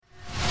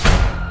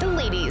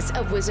ladies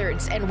of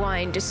Wizards and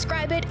Wine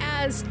describe it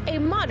as a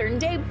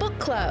modern-day book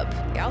club.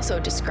 They also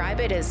describe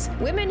it as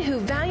women who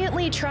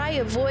valiantly try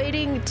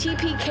avoiding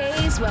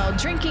TPKs while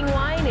drinking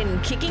wine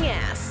and kicking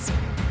ass.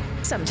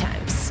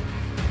 Sometimes.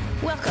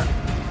 Welcome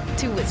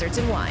to Wizards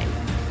and Wine,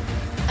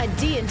 a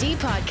D&D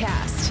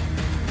podcast.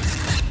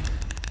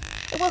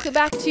 Welcome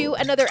back to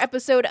another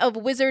episode of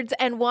Wizards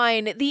and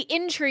Wine. The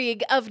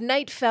intrigue of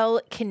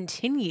Nightfell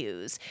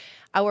continues.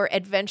 Our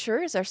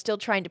adventurers are still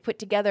trying to put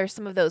together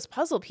some of those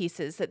puzzle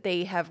pieces that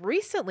they have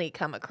recently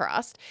come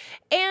across,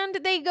 and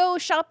they go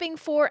shopping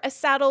for a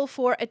saddle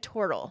for a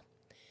turtle.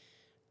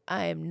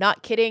 I'm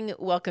not kidding.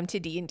 Welcome to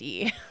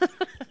D&D.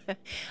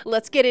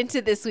 Let's get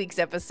into this week's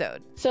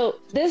episode.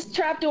 So this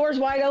trapdoor is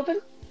wide open?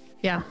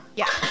 Yeah.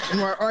 Yeah. And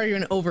we're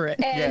arguing over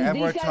it.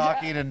 And we're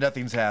talking and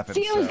nothing's happened.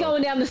 Theo's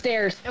going down the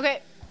stairs.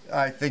 Okay.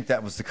 I think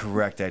that was the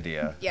correct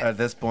idea. Yes. At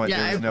this point,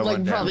 there's no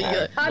one down probably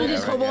there. I'm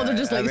just kobolds are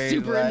just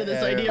super into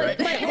this idea, right?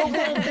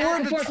 We're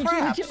into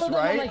traps,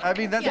 right? I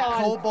mean, that's a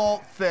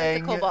cobalt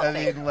thing.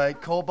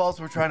 Kobolds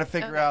were trying to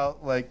figure out,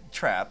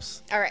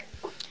 traps. All right.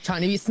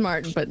 Trying to be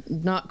smart, but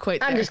not quite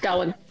there. I'm just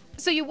going.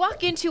 So you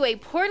walk into a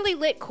poorly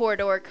lit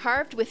corridor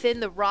carved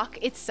within the rock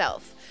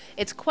itself.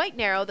 It's quite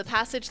narrow. The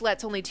passage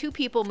lets only two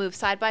people move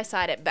side by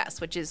side at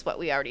best, which is what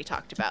we already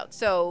talked about.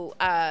 So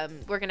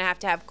we're going to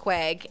have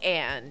Quag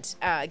and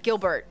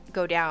Gilbert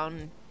go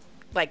down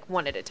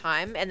one at a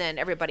time, and then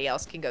everybody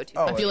else can go too.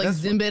 I feel like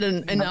Zimbit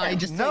and I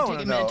just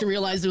take a minute to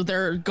realize that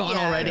they're gone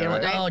already. I'm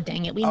like, oh,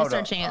 dang it, we missed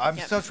our chance. I'm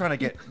still trying to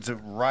get to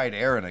ride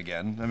Aaron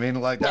again. I mean,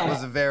 that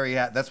was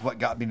that's what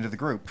got me into the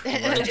group.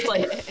 Just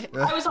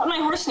I was on my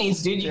horse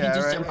knees, dude. You can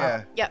just jump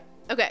up. Yep.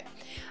 Okay.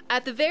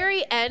 At the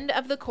very end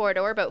of the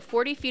corridor, about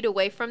 40 feet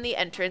away from the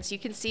entrance, you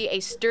can see a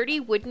sturdy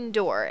wooden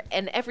door,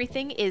 and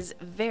everything is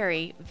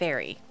very,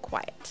 very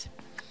quiet.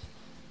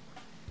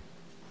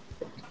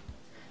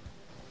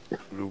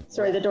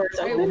 Sorry, the door's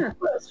open or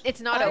closed? It's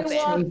not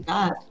open.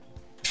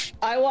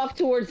 I walk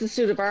towards the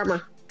suit of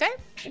armor. Okay.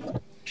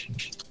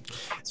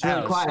 It's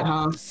really quiet,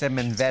 huh? Some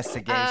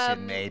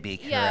investigation may be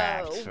correct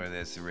yeah. for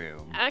this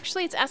room.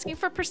 Actually, it's asking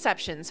for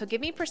perception, so give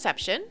me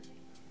perception.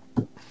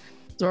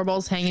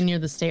 Zorball's hanging near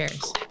the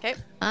stairs. Okay.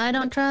 I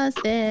don't trust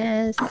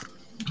this.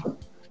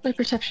 My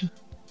perception.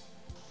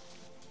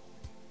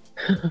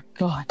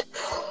 God.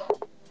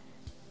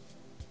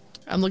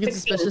 I'm looking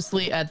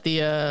suspiciously at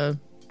the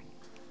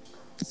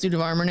suit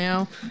of armor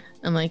now.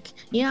 I'm like,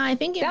 yeah, I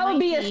think that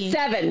would be a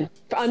 7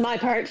 on my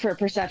part for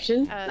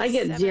perception. I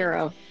get 7.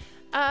 0.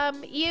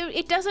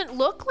 It doesn't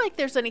look like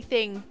there's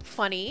anything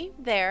funny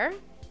there.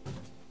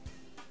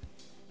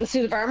 The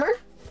suit of armor?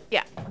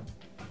 Yeah.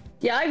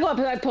 Yeah, I go up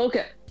and I poke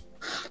it.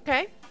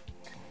 Okay.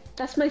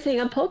 That's my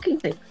thing. I'm poking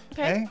things.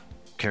 Okay. Hey,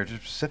 character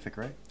specific,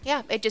 right?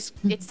 Yeah,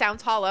 it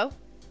sounds hollow.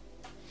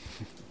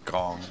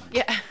 Gong.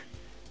 Yeah.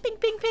 Ping,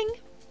 ping, ping.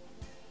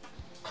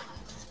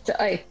 So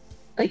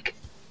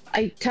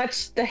I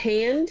touch the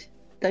hand.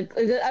 Does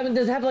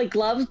it have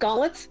gloves,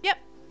 gauntlets? Yep.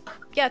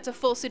 Yeah, it's a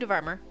full suit of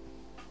armor.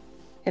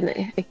 And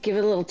I give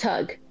it a little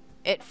tug.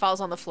 It falls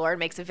on the floor and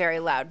makes a very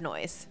loud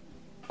noise.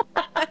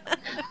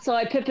 So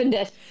I pippined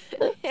it.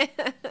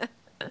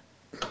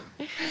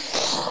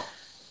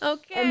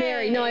 Okay. I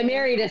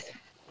married it.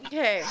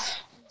 Okay.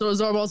 So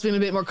Zorball's feeling a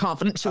bit more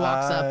confident. She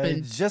walks up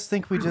and just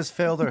think we just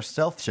failed our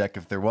stealth check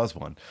if there was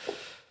one.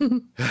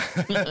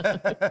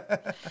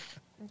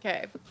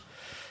 Okay.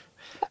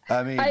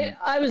 I mean,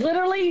 I was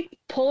literally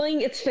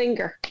pulling its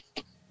finger.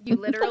 You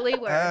literally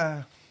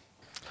were.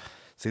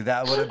 See,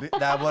 that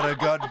would have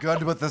gone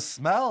good with the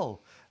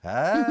smell.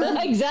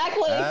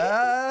 Exactly.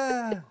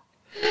 All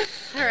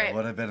right. That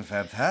would have been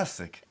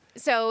fantastic.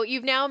 So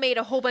you've now made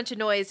a whole bunch of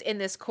noise in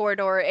this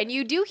corridor, and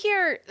you do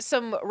hear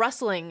some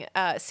rustling,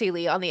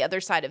 Celie, on the other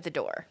side of the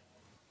door.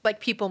 Like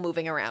people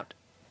moving around.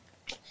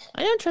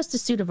 I don't trust a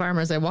suit of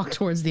armor as I walk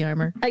towards the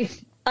armor.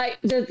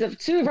 The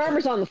suit of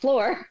armor's on the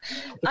floor.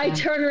 I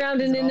turn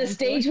around and in the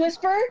stage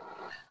whisper,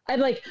 I'm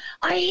like,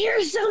 I hear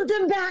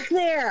something back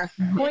there,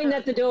 pointing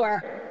at the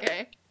door.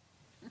 Okay.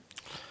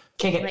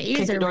 My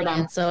ears are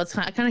ringing, so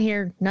I kind of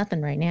hear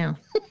nothing right now.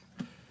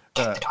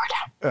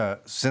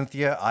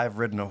 Cynthia, I've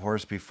ridden a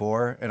horse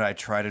before, and I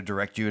try to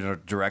direct you in a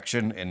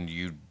direction, and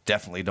you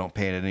definitely don't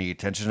pay any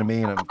attention to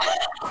me, and I'm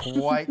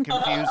quite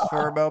confused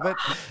for a moment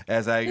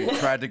as I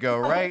tried to go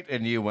right,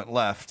 and you went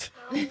left.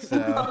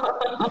 So,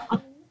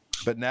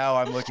 but now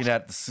I'm looking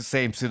at the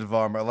same suit of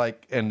armor,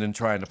 and then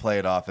trying to play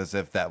it off as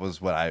if that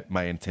was what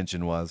my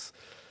intention was.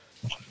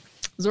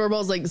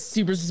 Zorball's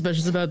super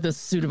suspicious about this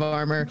suit of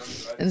armor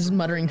and is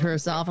muttering to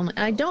herself. I'm like,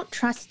 I don't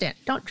trust it.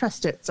 Don't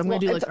trust it. So I'm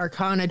going to do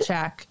Arcana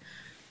check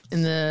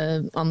on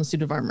the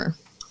suit of armor.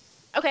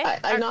 Okay.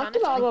 I knocked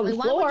it all on the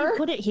floor. Why would you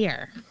put it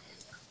here?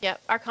 Yep.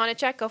 Arcana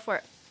check. Go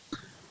for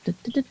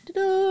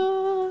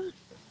it.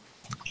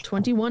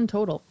 21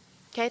 total.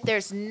 Okay.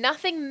 There's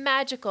nothing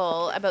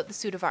magical about the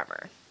suit of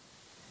armor.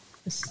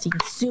 This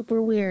seems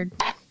super weird.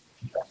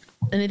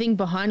 Anything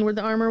behind where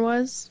the armor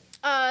was?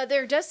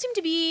 There does seem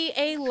to be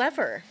a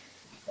lever.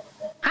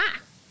 Ah!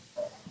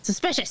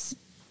 Suspicious.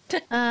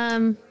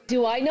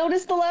 Do I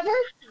notice the lever?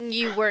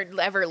 You weren't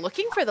ever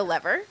looking for the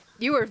lever.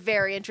 You were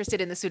very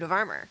interested in the suit of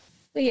armor.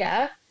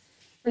 Yeah.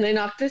 And I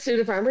knocked the suit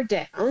of armor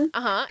down,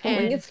 Uh-huh.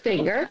 pulling its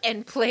finger,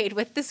 And played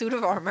with the suit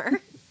of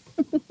armor.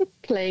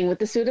 playing with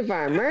the suit of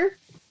armor.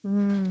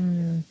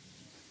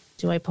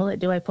 Do I pull it?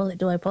 Do I pull it?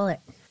 Do I pull it?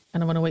 I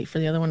don't want to wait for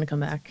the other one to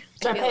come back.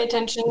 Can I pay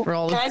attention? For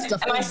all the Can I,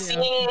 stuff am I we do.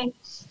 seeing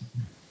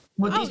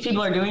what these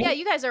people are doing? Yeah,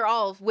 you guys are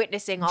all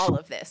witnessing all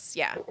of this.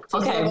 Yeah.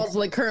 Okay. Zorbal's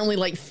like currently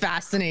like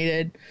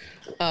fascinated,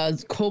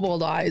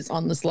 kobold eyes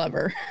on this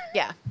lever.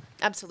 Yeah,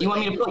 absolutely. You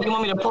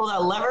want me to pull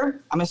that lever?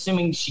 I'm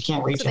assuming she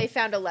can't reach So they it.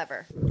 found a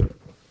lever.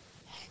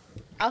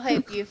 I'll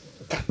help you.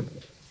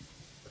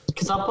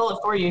 Because I'll pull it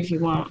for you if you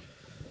want.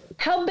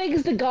 How big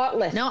is the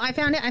gauntlet? No, I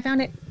found it. I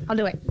found it. I'll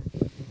do it.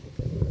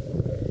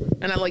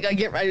 And I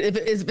get right if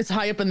it's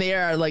high up in the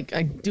air,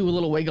 I do a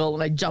little wiggle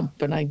and I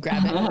jump and I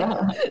grab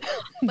it.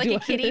 Like a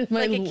kitty.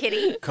 Like a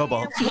kitty.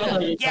 Cobalt.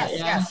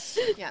 Yes.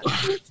 Yeah.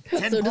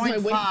 So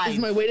is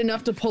my weight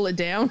enough to pull it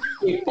down?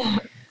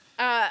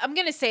 I'm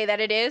going to say that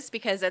it is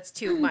because that's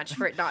too much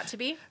for it not to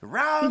be.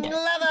 Wrong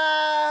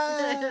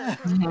lever.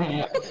 All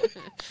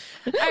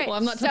right, Well,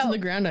 I'm not touching the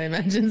ground, I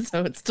imagine,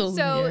 so it's still in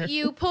the So air.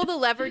 you pull the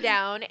lever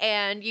down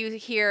and you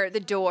hear the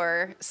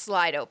door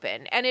slide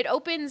open, and it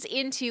opens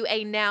into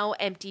a now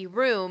empty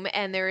room.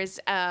 And there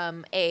is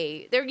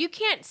you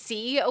can't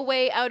see a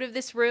way out of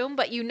this room,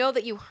 but you know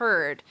that you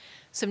heard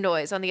some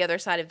noise on the other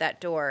side of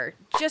that door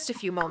just a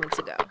few moments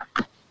ago.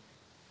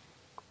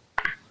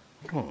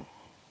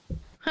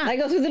 I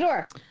go through the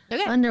door.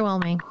 Okay,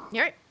 Underwhelming. all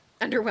right,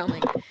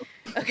 underwhelming.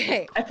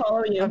 Okay, I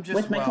follow you I'm just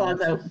with my claws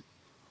whelmed. out.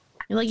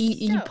 You're like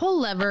you So- pull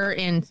lever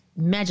and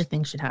magic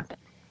things should happen.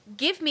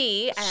 give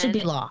me Should be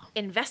an law.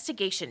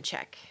 investigation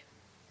check.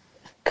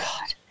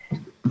 God.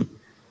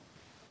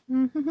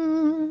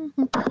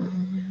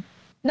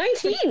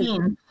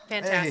 19.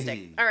 Fantastic.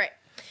 Hey. All right.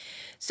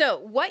 So,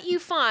 what you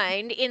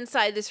find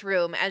inside this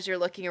room as you're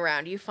looking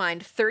around, you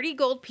find 30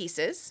 gold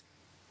pieces,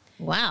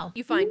 Wow.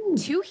 you find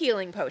 2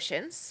 healing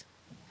potions,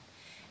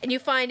 and you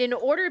find an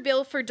order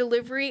bill for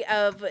delivery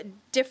of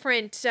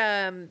different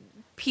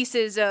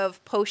pieces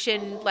of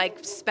potion,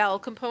 like spell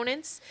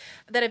components,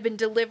 that have been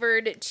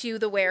delivered to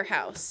the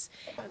warehouse.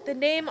 The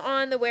name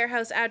on the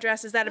warehouse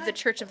address is that of the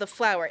Church of the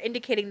Flower,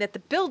 indicating that the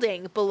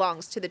building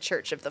belongs to the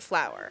Church of the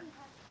Flower.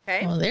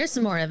 Okay? Well, there's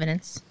some more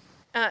evidence.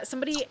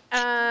 Somebody,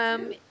 Now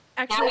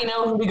actually, we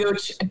know who to go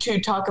to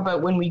talk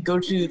about when we go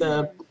to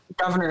the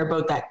governor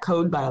about that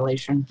code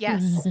violation.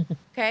 yes.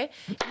 Okay.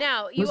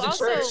 Now Who's the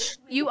church?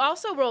 you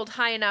also rolled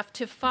high enough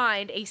to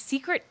find a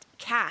secret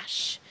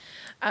cache,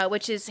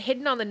 which is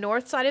hidden on the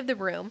north side of the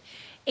room.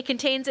 It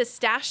contains a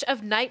stash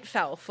of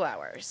Nightfell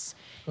flowers.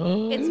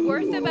 It's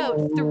worth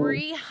about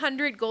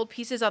 300 gold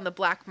pieces on the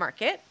black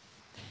market.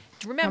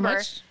 Remember,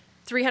 much?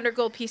 300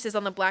 gold pieces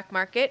on the black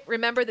market.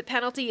 Remember, the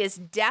penalty is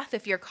death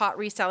if you're caught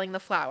reselling the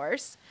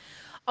flowers.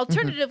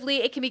 Alternatively,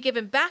 it can be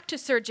given back to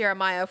Sir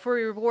Jeremiah for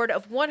a reward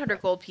of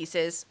 100 gold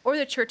pieces, or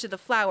the Church of the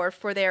Flower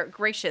for their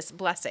gracious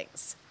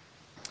blessings.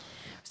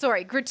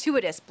 Sorry,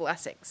 gratuitous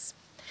blessings.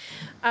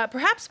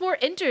 Perhaps more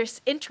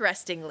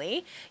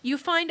interestingly, you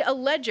find a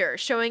ledger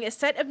showing a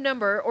set of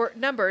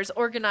numbers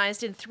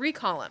organized in 3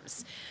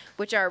 columns,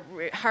 which are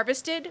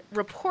harvested,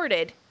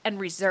 reported, and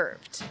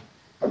reserved.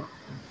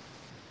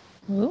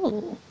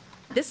 Ooh.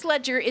 This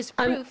ledger is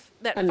proof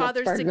that I'm not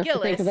Father smart enough to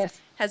think of Sigillus this.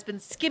 has been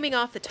skimming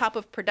off the top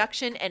of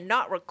production and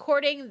not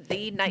recording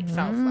the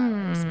Nightfell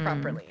flowers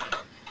properly.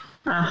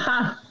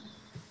 Aha.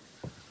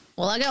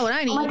 Well, I got what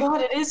I Oh my need.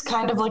 god, it is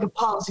kind of like a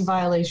policy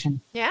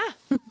violation. Yeah,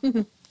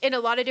 in a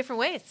lot of different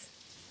ways.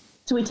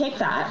 So we take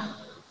that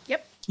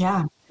Yep.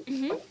 Yeah.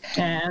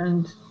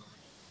 and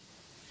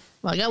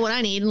Well, I got what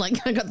I need. Like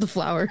I got the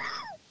flower.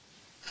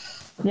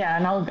 yeah,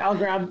 and I'll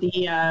grab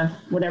the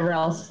whatever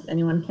else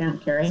anyone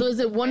can't carry. So is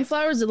it one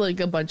flower? Or is it like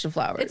a bunch of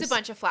flowers? It's a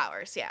bunch of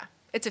flowers. Yeah,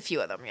 it's a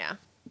few of them. Yeah.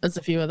 That's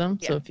a few of them.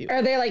 So Yeah. a few.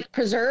 Are they like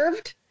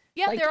preserved?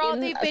 Yeah, Like they're all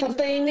in they've been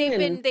something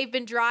and- they've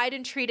been dried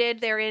and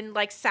treated. They're in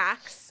like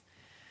sacks,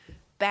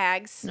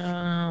 bags.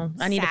 No,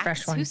 I need Sacks? a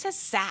fresh one. Who says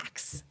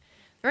sacks?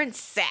 They're in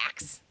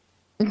sacks.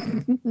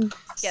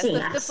 Yes, the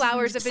Sacks.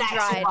 flowers have been Sacks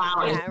of dried.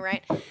 flowers. Yeah,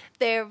 right.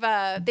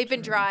 They've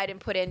been dried and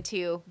put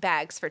into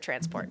bags for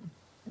transport.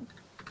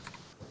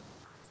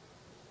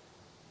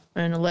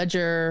 And a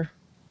ledger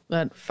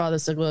that Father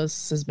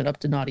Sigillus has been up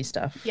to naughty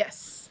stuff.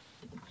 Yes.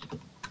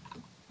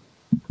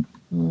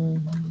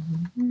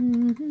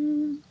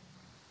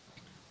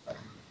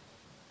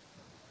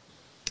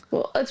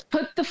 Well, let's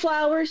put the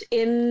flowers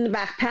in the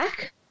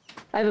backpack.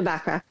 I have a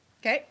backpack.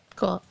 Okay.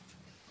 Cool.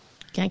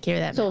 Can't carry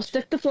that. So I'll much.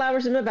 stick the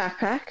flowers in my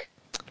backpack.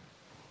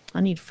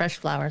 I need fresh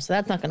flowers, so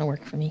that's not going to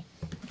work for me.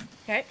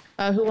 Okay.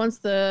 Who wants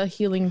the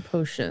healing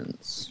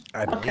potions?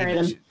 I carry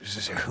believe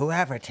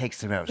whoever takes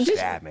the most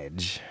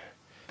damage.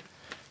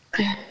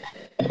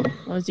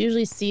 Well, it's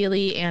usually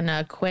Sealy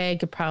and Quag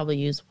could probably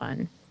use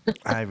one.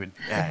 I would.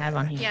 I have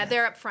on here. Yeah,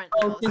 they're up front.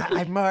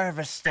 I'm more of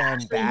a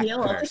stand back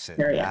heal, I'll just person.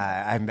 carry it.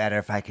 I'm better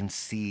if I can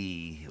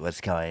see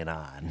what's going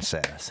on.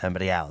 So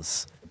somebody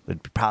else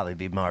would probably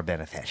be more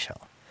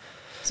beneficial.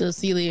 So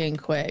Celia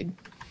and Quag.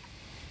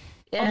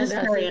 Yeah, I'll just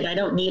that's carry it. I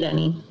don't need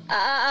any.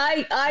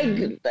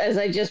 I, as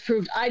I just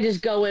proved, I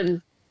just go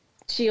and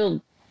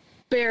shield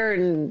bear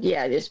and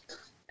just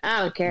I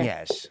don't care.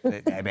 Yes,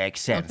 that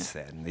makes sense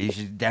then. You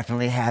should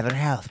definitely have a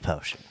health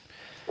potion.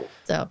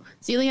 So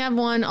Celia have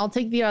one. I'll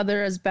take the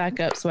other as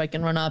backup so I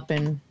can run up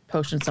and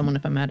potion someone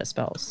if I'm out of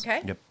spells.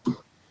 Okay. Yep.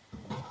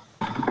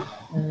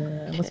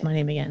 What's my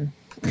name again?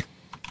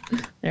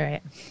 All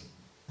right.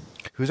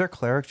 Who's our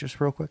cleric,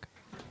 just real quick?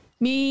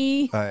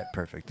 Me, All right,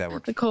 perfect. That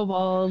works. the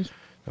kobold.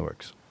 That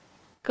works.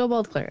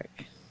 Kobold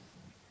cleric.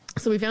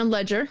 So we found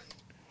ledger,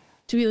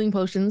 2 healing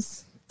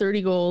potions,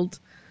 30 gold,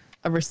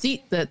 a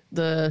receipt that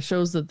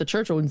shows that the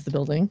church owns the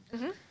building,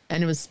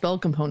 and it was spell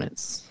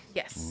components.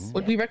 Yes.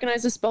 Would we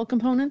recognize the spell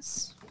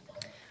components?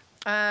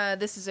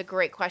 This is a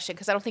great question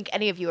because I don't think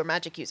any of you are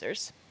magic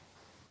users.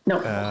 No.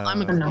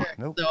 I'm a no. cleric,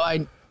 Nope. so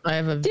I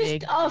have a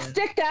vague. I'll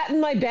stick that in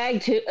my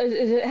bag too.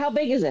 How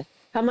big is it?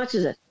 How much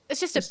is it? It's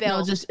just a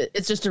bill. No,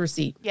 it's just a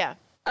receipt. Yeah.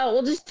 Oh,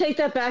 we'll just take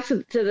that back to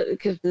the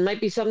because it might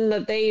be something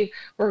that they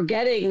were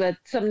getting that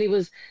somebody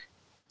was,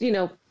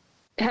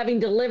 having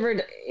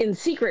delivered in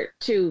secret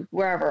to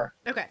wherever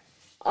Okay.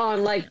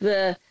 on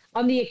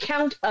the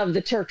account of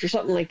the church or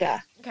something like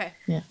that. Okay.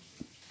 Yeah.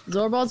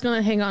 Zorbald's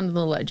gonna hang on to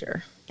the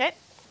ledger. Okay.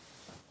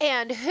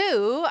 And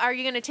who are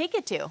you going to take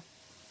it to?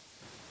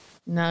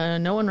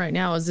 No one right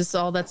now. Is this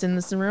all that's in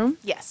this room?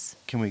 Yes.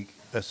 Can we?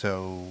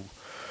 So,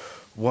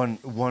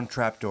 one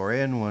trapdoor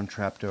in, one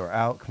trapdoor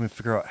out. Can we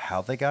figure out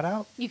how they got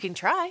out? You can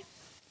try.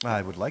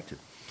 I would like to.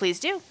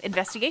 Please do.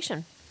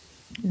 Investigation.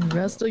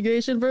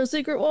 Investigation for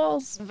secret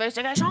walls.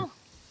 Investigation.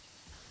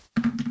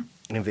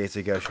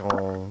 Investigation.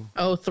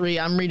 Oh, 3.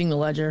 I'm reading the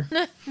ledger.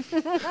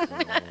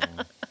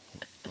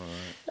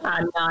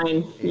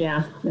 9.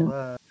 Yeah.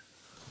 No.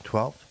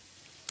 12.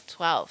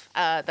 12.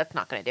 That's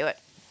not going to do it.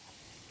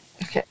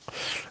 Okay.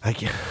 I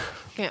can't.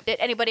 Okay. Did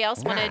anybody else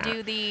want to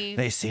do the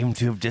They seem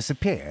to have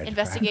disappeared.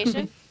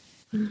 investigation?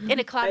 In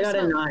a cloud I of got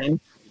a smoke? 9.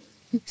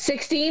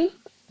 16.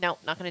 No,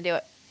 not going to do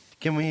it.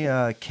 Can we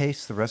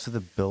case the rest of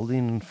the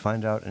building and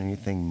find out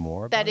anything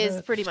more about That is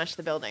it? pretty much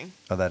the building.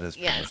 Oh, that is.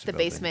 Yeah, pretty it's much the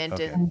building. basement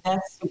Okay. and-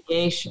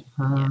 Investigation,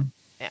 huh?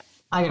 Yeah.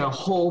 I got a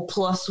whole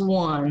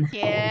 +1.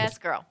 Yes,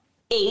 girl.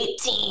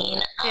 18.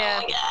 Oh Yeah.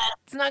 my god.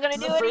 It's not going to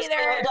This do is the it first time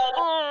either. I've done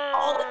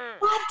all the-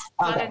 What? It's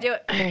not Okay. going to do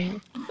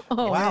it.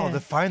 Oh, Wow, man. to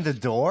find the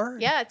door?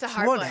 Yeah, it's a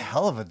hard one one.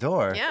 hell of a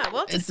door. Yeah,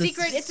 well, it's It's a a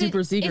secret. It's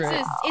super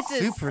secret. It's a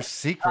Super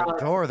secret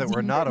door that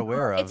we're not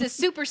aware of. It's a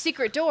super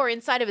secret door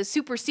inside of a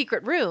super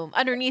secret room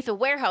underneath a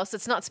warehouse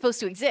that's not supposed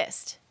to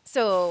exist.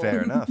 So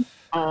Fair enough.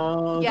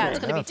 Oh, yeah, okay. it's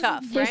going to be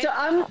tough, Okay, right? so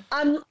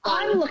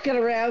I'm looking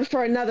around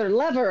for another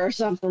lever or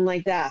something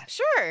like that.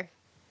 Sure.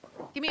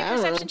 Give me a I don't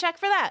know. perception check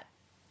for that.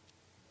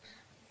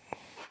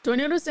 Do I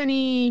notice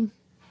any?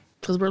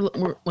 Because we're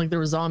like there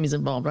were zombies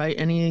involved, right?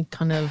 Any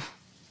kind of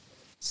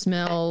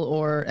smell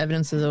or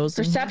evidence of those?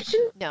 things?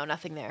 Perception? No,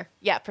 nothing there.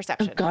 Yeah,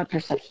 perception. Oh God,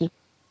 perception.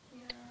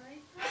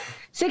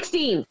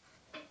 16.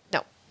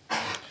 No.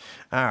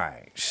 All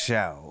right,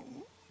 so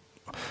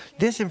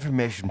this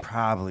information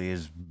probably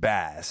is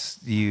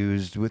best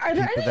used with Are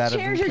the there people any that have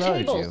chairs or employed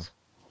you. tables?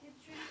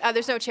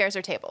 There's no chairs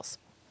or tables.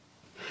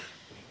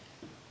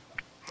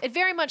 It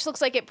very much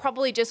looks like it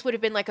probably just would have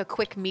been like a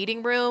quick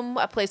meeting room,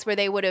 a place where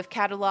they would have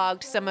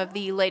cataloged some of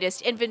the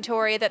latest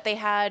inventory that they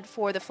had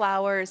for the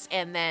flowers,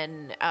 and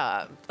then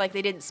like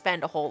they didn't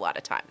spend a whole lot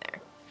of time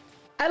there.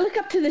 I look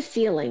up to the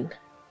ceiling.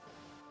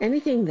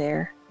 Anything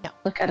there? No.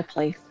 Look at a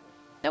place.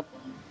 Nope.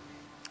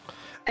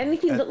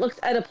 Anything that looks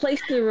at a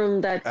place in the room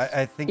that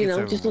I think you it's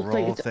know a just looks roll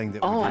like it's thing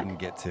that we odd. didn't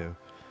get to.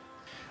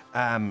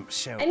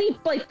 So Any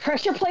like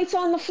pressure plates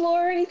on the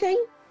floor or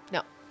anything?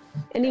 No.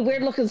 Any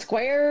weird looking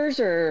squares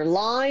or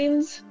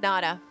lines?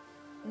 Nada.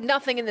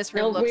 Nothing in this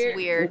room looks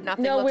weird.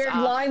 Nothing no looks weird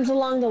off. lines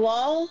along the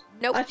wall.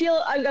 Nope. I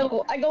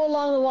go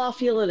along the wall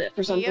feeling it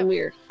for something Yep.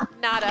 weird.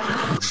 Nada.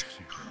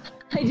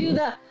 I do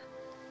the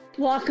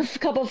walk a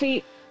couple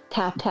feet,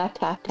 tap tap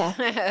tap tap,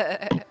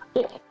 tap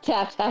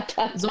tap tap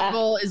tap.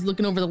 Zorbal is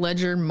looking over the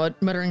ledger,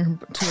 muttering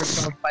to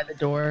herself by the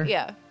door.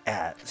 Yeah.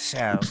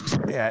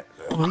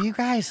 were you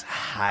guys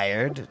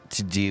hired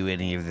to do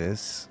any of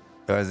this,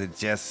 or is it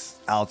just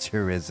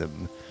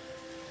altruism?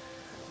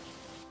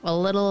 A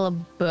little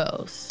of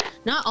both.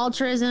 Not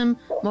altruism,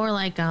 more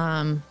like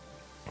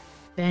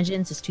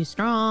vengeance is too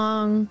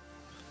strong.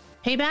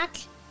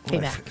 Payback?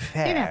 Payback.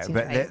 Fair, Payback seems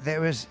but right. there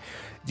was.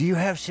 Do you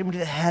have somebody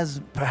that has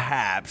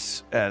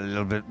perhaps a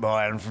little bit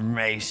more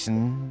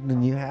information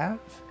than you have?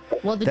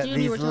 Well, the that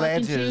dude you were these talking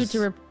ledgers-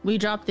 to we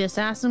dropped the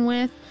assassin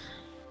with,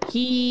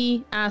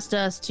 he asked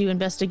us to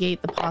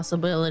investigate the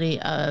possibility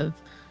of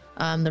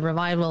the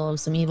revival of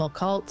some evil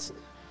cult.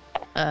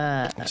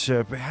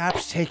 So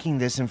perhaps taking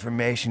this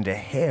information to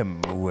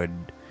him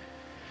would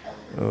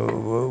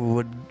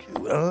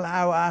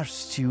allow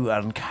us to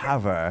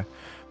uncover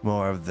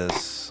more of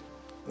this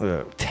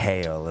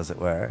tale, as it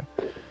were.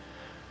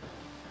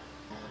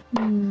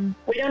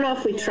 We don't know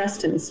if we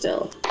trust him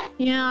still.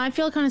 Yeah, I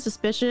feel kind of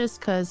suspicious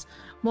because,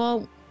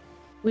 well,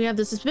 we have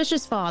the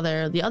suspicious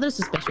father, the other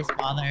suspicious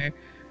father.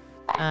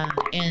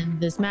 And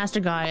this master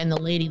guy and the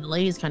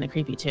lady's kind of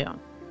creepy too.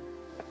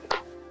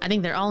 I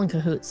think they're all in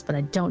cahoots, but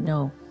I don't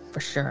know for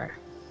sure.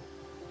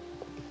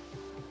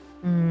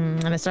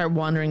 And I start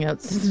wandering out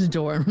to the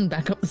door and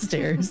back up the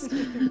stairs,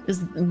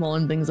 just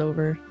mulling things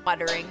over.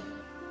 Muttering.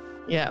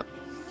 Yeah.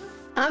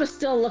 I'm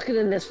still looking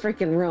in this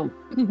freaking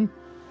room.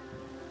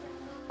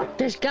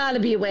 There's got to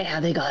be a way how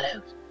they got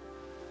out.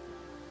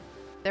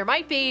 There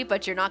might be,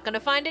 but you're not going to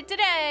find it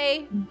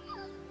today.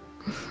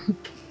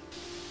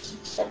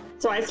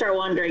 So I start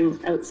wandering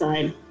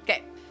outside.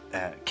 Okay.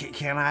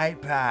 Can I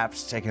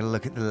perhaps take a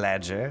look at the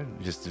ledger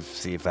just to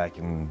see if I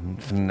can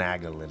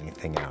finagle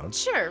anything out?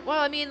 Sure. Well,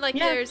 I mean, like,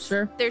 Yeah, there's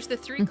sure. the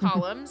 3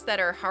 columns that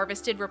are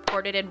harvested,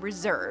 reported, and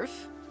reserve.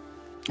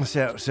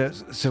 So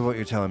what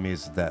you're telling me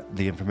is that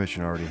the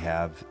information I already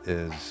have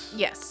is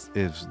Yes.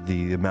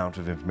 the amount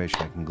of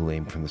information I can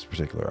glean from this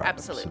particular item.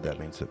 Absolutely. So that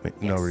means that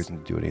no Yes. reason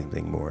to do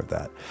anything more of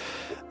that.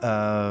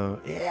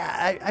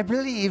 I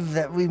believe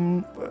that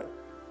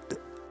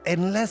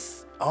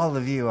unless all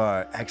of you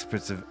are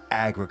experts of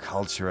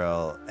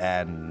agricultural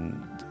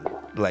and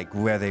like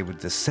where they would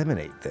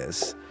disseminate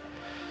this,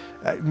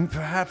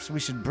 perhaps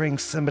we should bring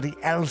somebody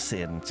else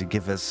in to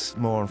give us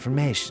more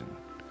information.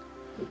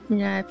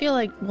 Yeah, I feel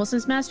like, well,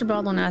 since Master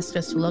Baldwin asked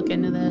us to look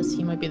into this,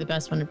 he might be the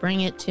best one to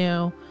bring it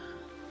to.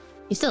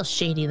 He's still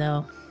shady,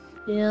 though.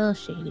 Still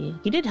shady.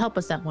 He did help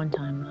us that one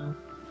time, though.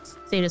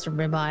 Saved us from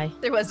ribeye.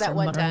 There was that Started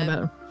one muttering time.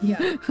 about-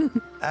 Yeah.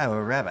 Oh,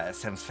 Rabbi,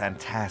 sounds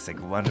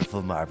fantastic.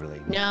 Wonderful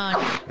marbling. No,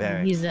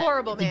 Very. he's a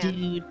Horrible he's a man.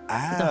 dude. Oh,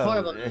 a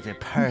horrible- it's a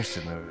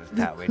person. I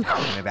thought we were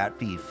talking about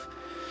beef.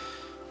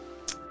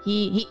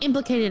 He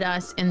implicated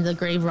us in the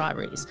grave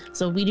robberies,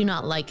 so we do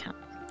not like him.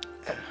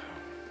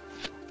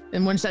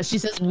 And when she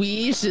says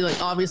we, she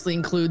like obviously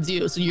includes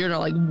you, so you're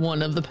not like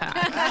one of the pack.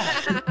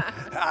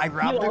 I You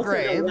robbed a also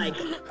grave. don't like.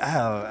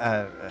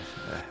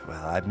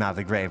 Well, I'm not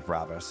the grave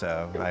robber,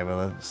 so I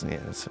will. Yeah,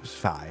 it's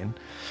fine.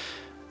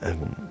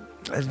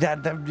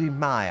 That would be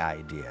my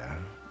idea.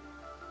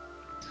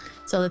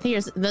 So the thing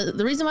is,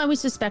 the reason why we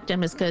suspect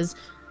him is because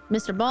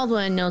Mr.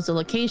 Baldwin knows the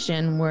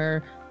location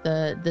where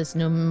this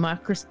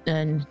pneumocracy,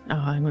 and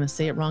I'm going to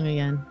say it wrong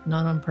again,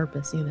 not on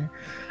purpose either.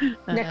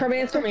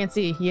 Necromancer?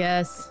 Necromancy,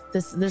 yes.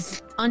 This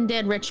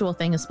undead ritual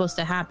thing is supposed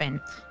to happen.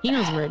 He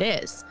knows where it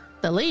is.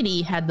 The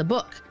lady had the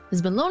book,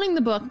 has been loaning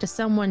the book to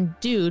someone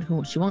dude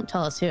who she won't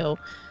tell us who,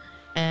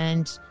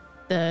 and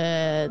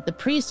the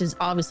priest is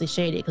obviously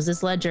shady because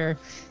this ledger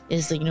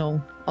is,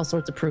 all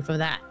sorts of proof of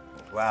that.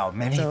 Wow,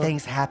 many So-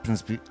 things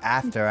happens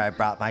after I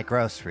brought my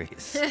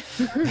groceries.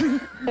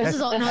 This is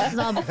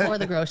all before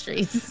the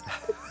groceries.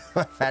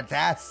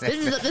 Fantastic.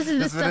 This is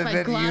the stuff would have I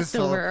been glossed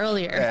useful. over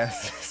earlier.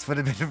 Yes, this would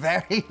have been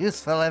very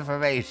useful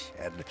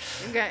information.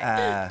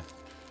 Okay.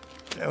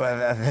 Well,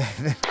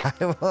 then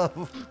I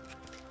will.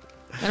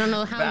 I don't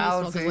know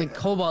how useful because like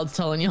Kobold's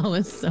telling you all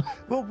this. So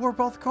Well, we're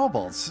both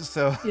kobolds,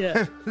 so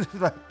Yeah.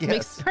 like, yes.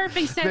 makes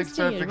perfect sense Makes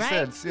to you, perfect right?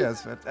 sense.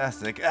 Yes,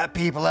 fantastic.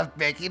 People are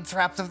making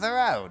traps of their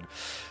own.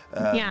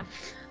 Yeah.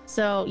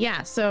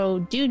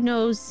 So dude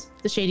knows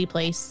the shady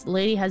place. The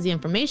lady has the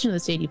information of the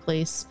shady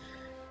place,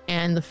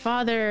 and the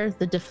father,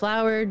 the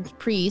deflowered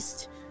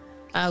priest,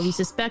 we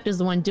suspect is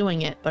the one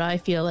doing it. But I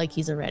feel like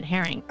he's a red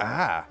herring.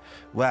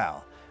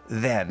 Well,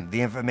 then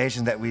the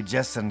information that we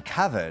just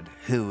uncovered,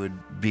 who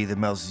would be the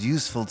most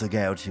useful to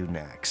go to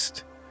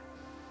next?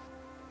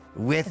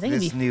 With I think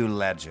it'd this be- new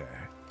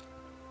ledger.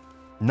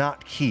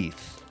 Not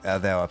Keith,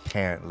 although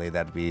apparently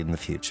that'd be in the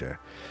future.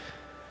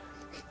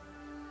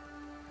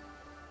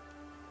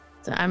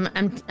 So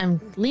I'm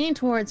leaning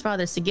towards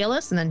Father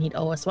Sigillus, and then he'd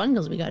owe us one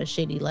because we got a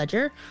shady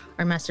ledger,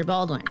 or Master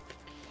Baldwin,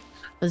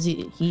 because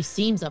he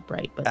seems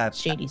upright but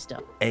shady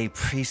still. A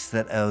priest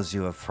that owes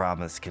you a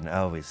promise can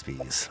always be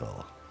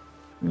useful.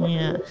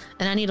 Yeah,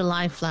 and I need a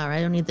live flower.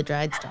 I don't need the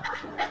dried stuff.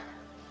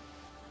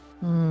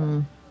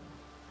 I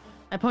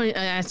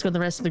asked with the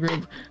rest of the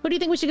group, who do you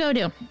think we should go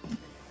to?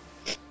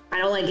 I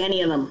don't like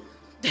any of them.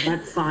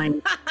 That's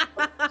fine.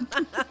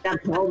 That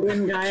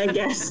Baldwin guy, I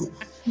guess.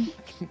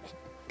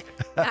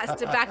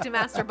 Back to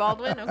Master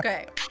Baldwin.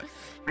 Okay.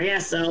 I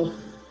guess so. All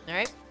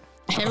right.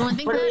 Everyone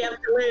think What do we that?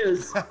 have to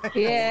lose?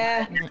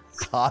 Yeah.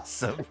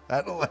 Awesome.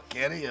 I don't like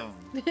any of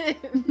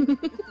them.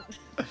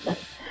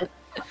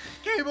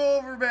 Game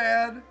over,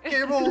 man.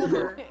 Game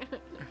over.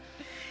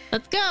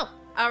 Let's go.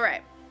 All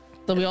right.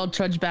 So we all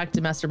trudge back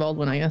to Master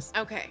Baldwin, I guess.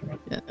 Okay.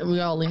 Yeah, we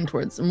all lean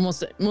towards him.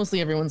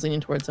 Mostly everyone's leaning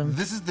towards him.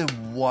 This is the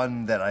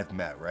one that I've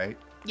met, right?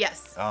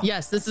 Yes. Oh,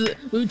 Yes, this is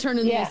we turned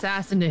in the Yeah.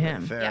 assassin to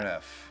him. fair Yeah.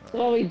 enough.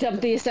 Well, we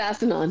dumped the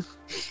assassin on.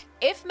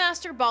 If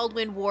Master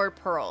Baldwin wore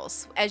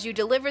pearls, as you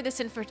deliver this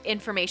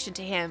information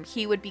to him,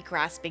 he would be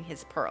grasping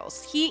his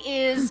pearls. He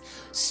is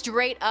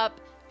straight up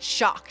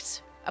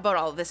shocked about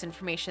all of this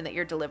information that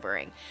you're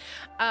delivering.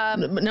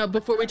 But now,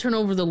 before we turn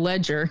over the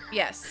ledger,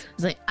 Yes.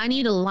 it's like I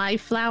need a live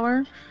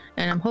flower,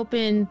 and I'm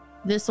hoping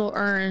this will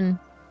earn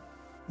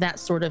that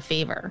sort of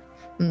favor.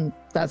 And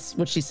that's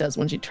what she says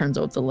when she turns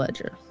over the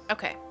ledger.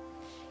 Okay.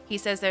 He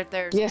says that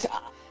Yes.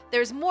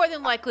 there's more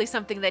than likely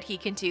something that he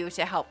can do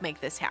to help make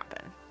this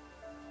happen.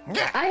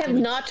 I have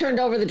not turned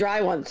over the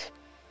dry ones.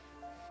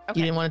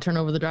 You didn't want to turn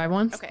over the dry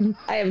ones? Okay.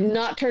 I have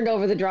not turned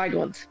over the dried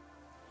ones.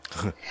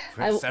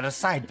 Set a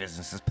side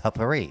business as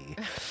puppery.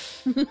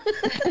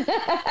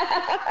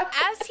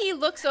 As he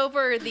looks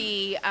over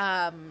the,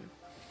 I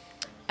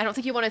don't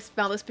think you want to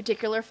smell this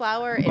particular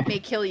flower. It may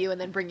kill you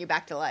and then bring you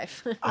back to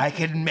life. I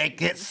can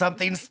make it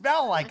something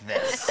smell like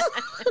this,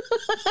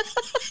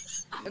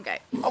 Okay.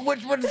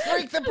 which would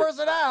freak the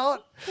person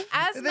out.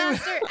 As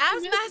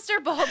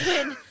Master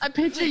Baldwin, I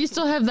picture you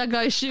still have that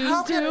guy's shoes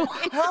too.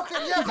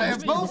 Yes, I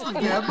have both of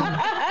them.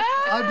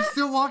 I'm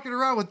still walking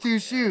around with 2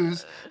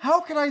 shoes.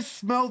 How can I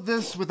smell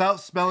this without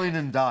smelling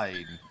and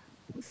dying?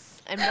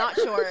 I'm not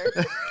sure.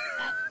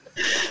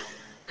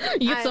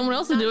 You get someone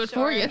else to do it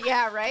for you.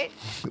 Yeah, right?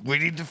 We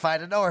need to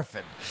find an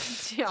orphan.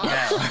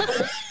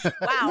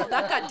 Wow,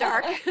 that got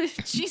dark.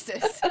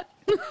 Jesus.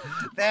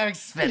 They're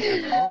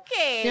expendable.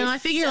 Okay. You know, I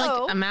figure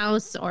so, like a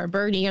mouse or a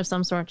birdie of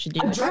some sort should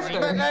do it.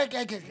 Drifter.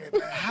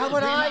 How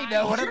would I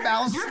know what a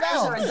mouse Drifters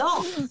are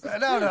smells? adults.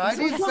 No, I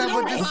need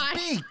someone to Why?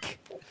 speak.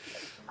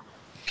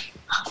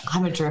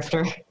 I'm a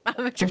drifter.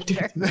 I'm a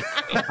drifter.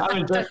 I'm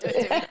a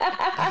drifter.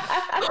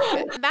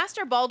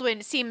 Master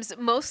Baldwin seems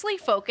mostly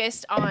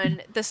focused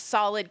on the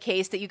solid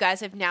case that you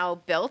guys have now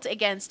built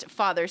against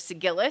Father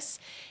Sigillus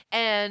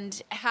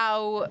and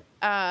how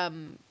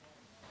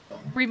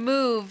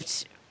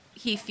removed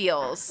he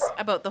feels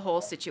about the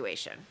whole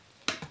situation.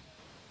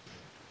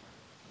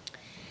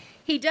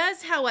 He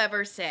does,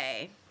 however,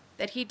 say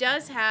that he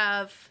does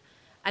have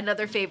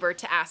another favor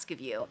to ask of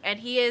you,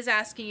 and he is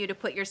asking you to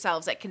put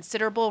yourselves at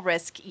considerable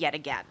risk yet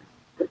again.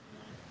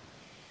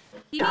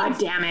 God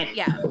damn it.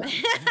 Yeah.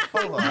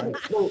 Hold on.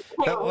 What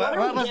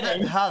What was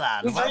the, hold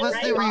on. What was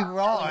the Right.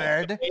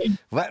 reward?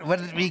 What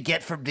did we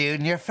get from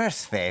doing your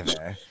first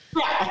favor?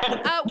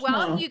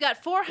 Well, you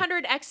got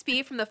 400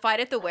 XP from the fight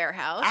at the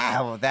warehouse.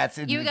 Well, that's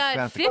in You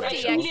got 50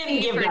 He didn't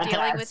XP give for that to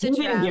dealing us. with He the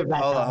didn't trap. give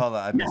that Hold to on, us. hold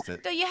on. I missed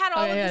it. So you had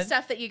all of the yeah.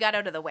 stuff that you got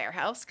out of the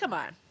warehouse. Come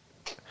on.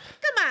 Come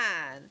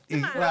on.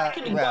 Come on. Well, I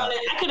could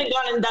have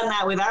gone and done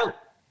that without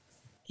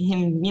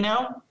him, you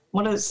know?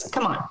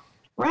 Come on,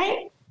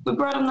 right? We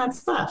brought him that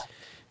stuff.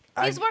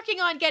 He's working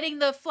on getting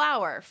the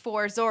flower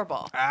for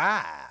Zorbal.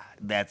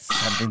 That's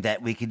something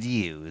that we could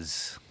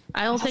use.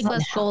 I'll take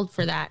less gold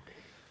for that.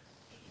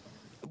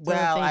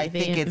 Well, they- I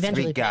they think it's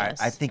eventually pay us.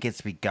 I think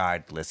it's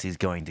regardless. He's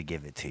going to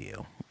give it to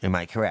you. Am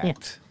I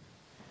correct?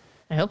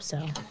 I hope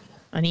so.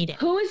 I need it.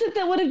 Who is it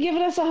that would have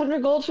given us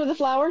 100 gold for the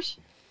flowers?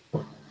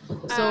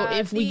 So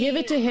if we give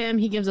it to him,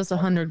 he gives us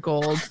 100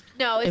 gold.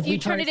 No, if you we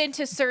turn try it to-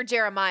 into Sir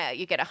Jeremiah,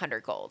 you get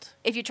 100 gold.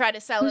 If you try to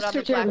sell Who's it on Sir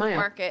the black Jeremiah?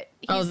 market,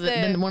 he's Oh,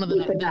 then one of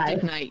the guy.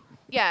 Dick Knight.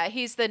 yeah,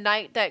 he's the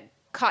knight that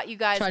caught you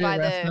guys Tried to by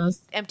arrest the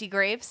us. empty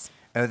graves.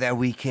 Or that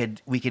we could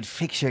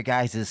fix your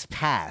guys'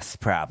 past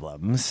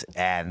problems,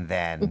 and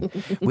then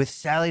with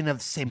selling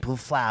of simple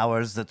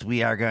flowers that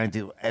we are going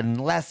to,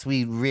 unless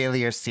we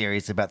really are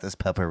serious about this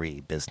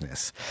puppery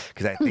business,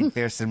 because I think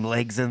there's some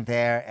legs in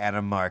there and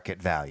a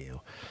market value.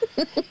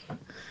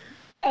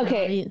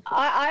 Okay,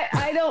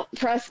 I don't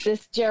trust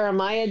this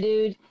Jeremiah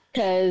dude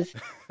because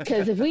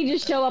if we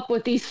just show up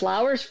with these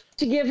flowers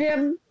to give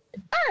him,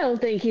 I don't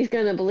think he's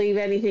going to believe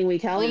anything we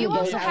tell Well, him you about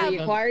also how he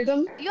have- acquired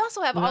them. You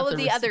also have We'll all have of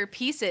to the rec- other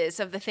pieces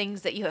of the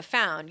things that you have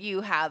found.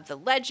 You have the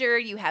ledger,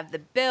 you have the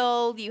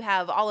bill, you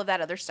have all of that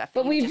other stuff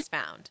that But you we've- just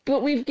found.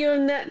 But we've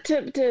given that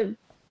to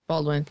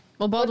Baldwin.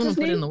 Well, Baldwin will his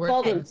put in name? the work.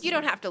 Baldwin. You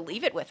don't have to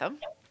leave it with him.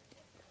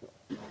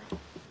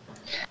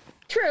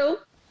 True.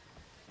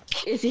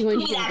 Is he going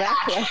to give it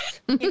back to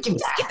us?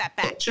 Just get that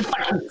back. Just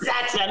fucking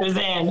zapped out of his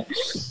hand.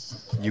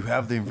 You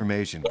have the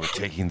information. We're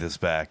taking this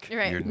back.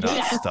 Right. You're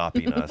not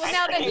stopping us.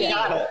 Now that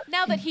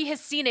Got it. he has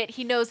seen it,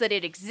 he knows that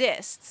it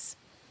exists.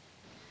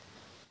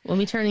 We'll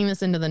be turning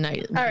this into the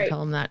night. We All can right.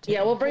 tell him that too.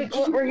 Yeah, we're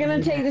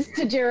going to take this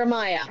to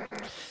Jeremiah.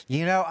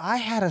 You know, I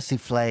had a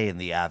souffle in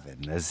the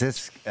oven. Is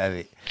this? All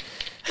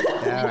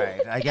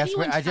right. I guess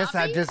Anyone I'm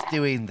shopping? just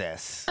doing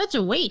this. Such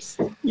a waste.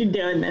 You're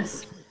doing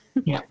this.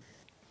 Yeah.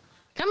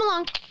 Come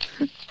along.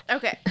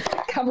 Okay,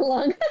 Come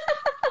along.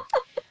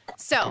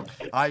 so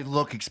I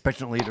look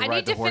expectantly to I ride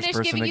need the to horse finish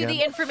person giving you again.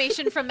 the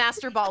information from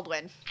Master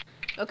Baldwin.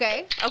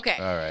 Okay? Okay.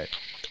 All right.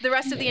 The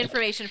rest of the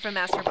information from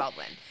Master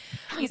Baldwin.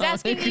 He's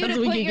asking you because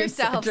to we put can get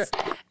yourselves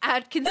Sandra.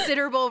 at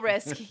considerable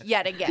risk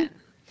yet again.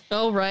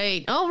 All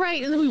right. All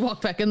right. And then we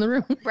walk back in the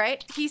room.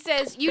 Right? He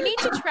says, you need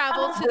to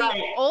travel to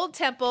the old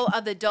temple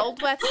of the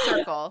Duldweth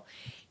Circle.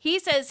 He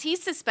says he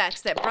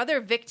suspects that Brother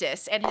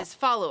Victus and his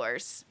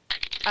followers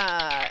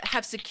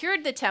have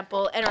secured the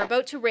temple and are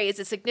about to raise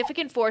a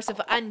significant force of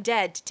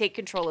undead to take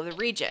control of the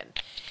region.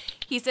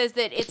 He says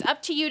that it's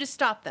up to you to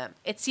stop them.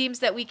 It seems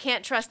that we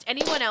can't trust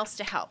anyone else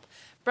to help.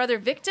 Brother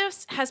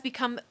Victus has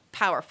become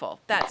powerful.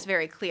 That's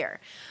very clear.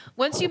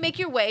 Once you make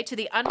your way to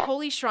the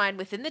unholy shrine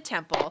within the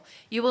temple,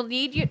 you will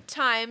need to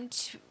time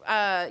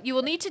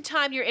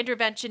your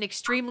intervention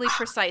extremely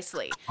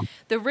precisely.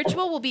 The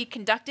ritual will be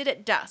conducted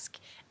at dusk.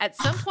 At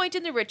some point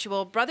in the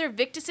ritual, Brother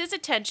Victus's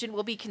attention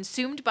will be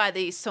consumed by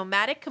the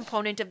somatic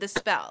component of the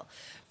spell.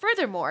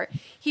 Furthermore,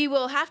 he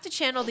will have to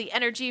channel the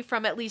energy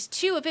from at least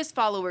 2 of his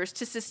followers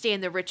to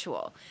sustain the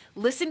ritual.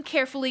 Listen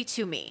carefully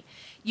to me.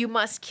 You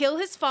must kill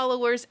his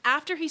followers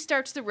after he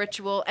starts the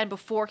ritual and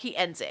before he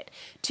ends it.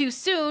 Too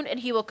soon,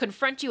 and he will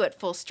confront you at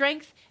full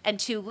strength, and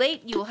too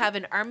late, you will have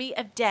an army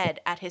of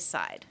dead at his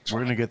side. We're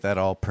going to get that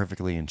all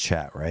perfectly in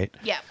chat, right?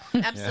 Yeah,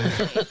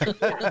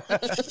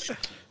 absolutely.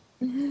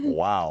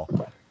 Wow.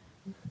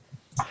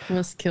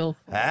 Must kill.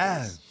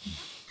 As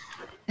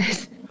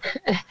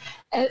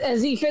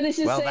he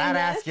finishes Well, saying that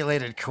that,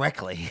 escalated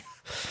quickly.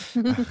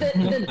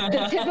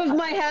 the tip of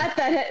my hat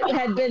that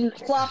had been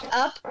flopped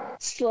up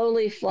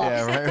slowly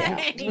flops. Yeah,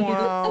 right.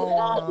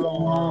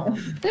 Wow.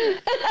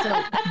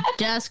 So,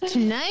 dusk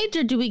tonight,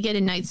 or do we get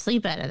a night's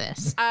sleep out of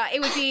this?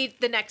 It would be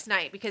the next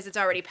night because it's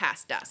already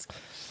past dusk.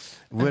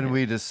 When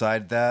we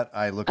decide that,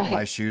 I look at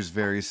my shoes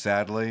very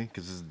sadly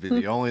because this would be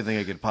the only thing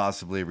I could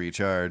possibly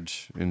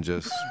recharge and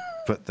just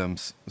put them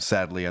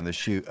sadly on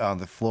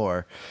the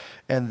floor.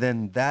 And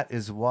then that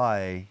is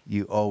why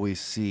you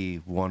always see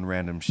one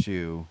random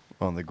shoe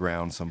on the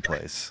ground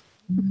someplace.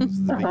 This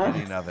is the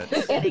beginning of it.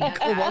 This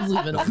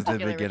is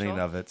the beginning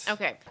of it.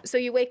 Okay, so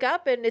you wake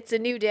up and it's a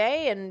new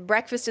day and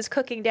breakfast is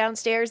cooking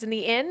downstairs in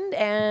the inn,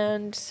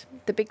 and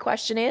the big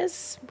question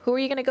is, who are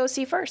you going to go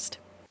see first?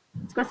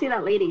 Let's go see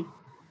that lady.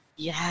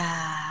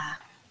 Yeah.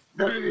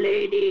 The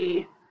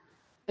lady.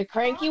 The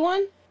cranky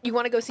one? You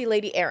want to go see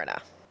Lady Arena.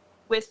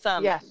 With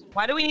Yes.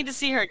 why do we need to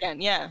see her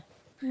again? Yeah.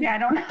 Yeah, I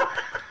don't know.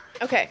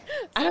 Okay,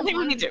 I don't think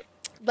we need to.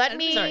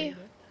 Sorry.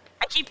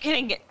 I keep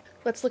getting it.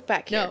 let's look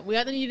back here. No, we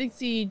either need to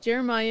see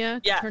Jeremiah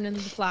turn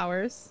into the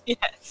flowers,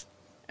 Yes.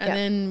 and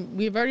then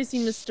we've already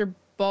seen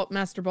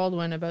Master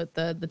Baldwin about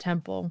the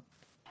temple.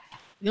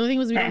 The only thing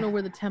was we don't know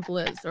where the temple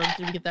is, or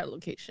did we get that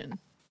location?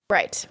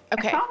 Right, I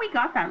okay. thought we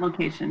got that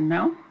location,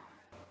 no?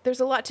 There's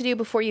a lot to do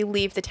before you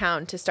leave the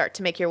town to start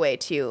to make your way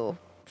to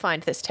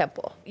find this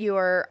temple.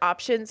 Your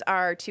options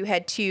are to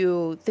head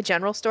to the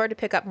general store to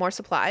pick up more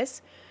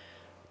supplies,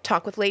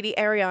 talk with Lady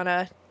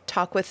Ariana,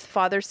 talk with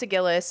Father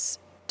Sigillus,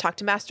 talk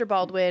to Master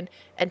Baldwin,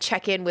 and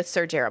check in with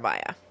Sir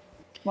Jeremiah.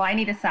 Well, I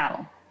need a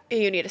saddle.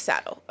 You need a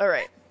saddle. All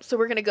right. So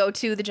we're going to go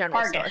to the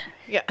general Target. store.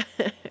 Yeah.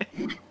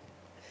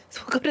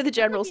 So we'll go to the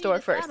general store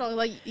first. Saddle,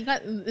 like you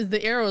got the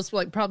arrows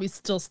like probably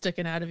still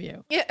sticking out of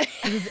you. Yeah.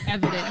 This is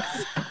evidence.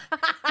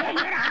 Take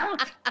it out!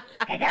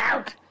 Take it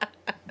out!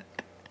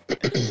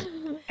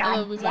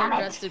 Although we might damn have it.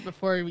 addressed it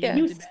before we Yeah.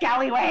 You did that.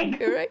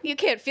 scallywag! All right. You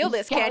can't feel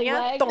this, can you?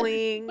 Scallywag.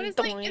 Doing, But it's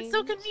like doing. it's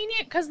so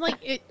convenient because like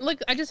it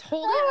I just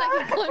hold it and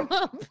I can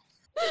climb up.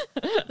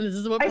 This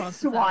is what I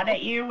prompts the swat saddle.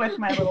 at you with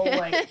my little,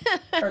 like,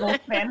 turtle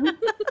fin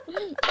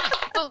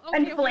Oh, okay,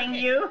 and fling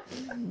you.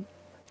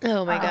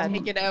 Oh my God.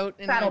 Take it out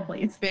and Saddle, like,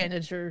 please.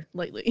 bandage her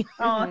lightly.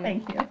 Oh,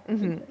 thank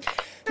you.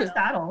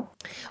 Saddle.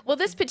 Well,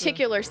 this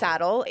particular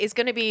saddle is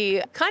going to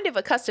be kind of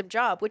a custom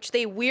job, which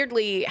they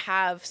weirdly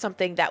have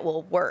something that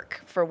will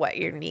work for what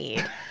you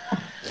need.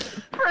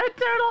 For a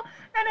turtle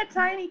and a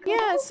tiny girl.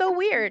 Yeah, it's so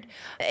weird.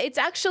 It's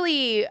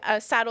actually a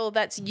saddle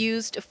that's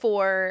used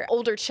for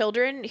older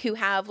children who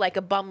have like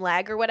a bum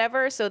leg or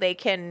whatever, so they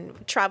can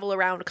travel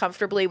around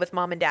comfortably with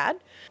mom and dad.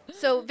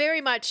 So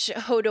very much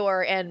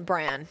Hodor and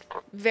Bran.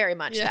 Very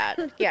much Yeah.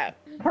 that. Yeah.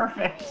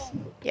 Perfect.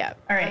 Yeah.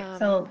 All right,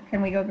 so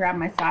can we go grab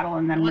my saddle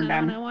and then we're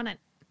I done? want it.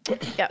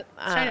 Yeah.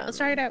 Let's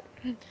try it out.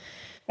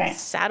 Okay.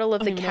 Saddle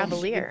of the Oh, no.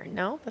 Cavalier.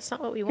 No, that's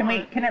not what we Can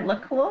want. can it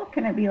look cool?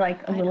 Can it be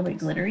like a little bit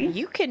glittery?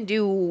 You can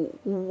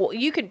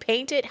you can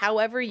paint it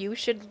however you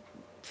should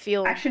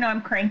feel. Actually, no,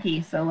 I'm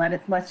cranky, so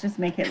let's just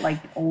make it like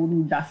old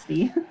and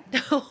dusty.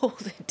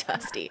 Old and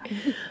dusty.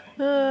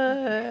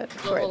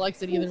 Laurel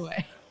likes it either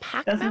way.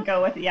 Pack Doesn't mount?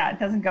 go with it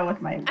doesn't go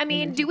with my. I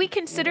mean, do we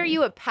consider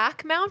you a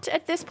pack mount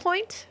at this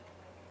point?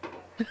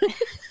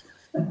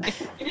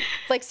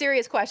 Like,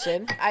 serious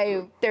question.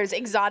 There's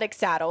exotic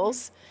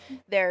saddles,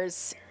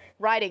 there's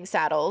riding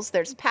saddles,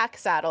 there's pack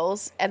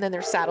saddles, and then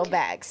there's saddle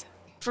bags.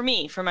 For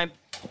me, for my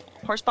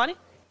horse body?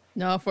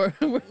 No, for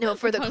No,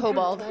 for the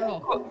kobold.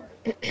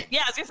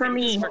 Yeah, I was gonna For say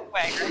me. for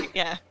Quag, right?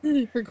 Yeah.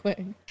 For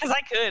Quay. Because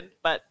I could,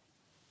 but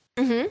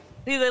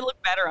they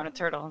look better on a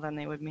turtle than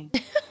they would me.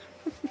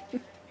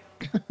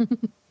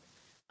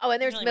 Oh, and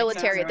there's Really makes sense,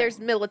 military. right? There's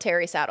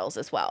military saddles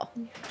as well.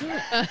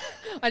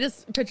 I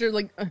just picture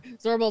like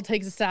Zorbal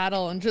takes a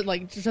saddle and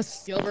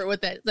just silver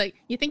with it. It's like,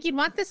 you think you'd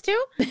want this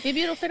too?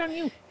 Maybe it'll fit on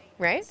you.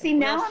 Right? See,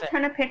 now Will I'm fit.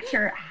 trying to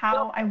picture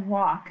how I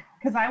walk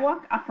because I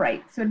walk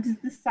upright. So does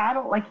the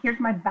saddle like here's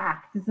my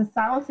back? Does the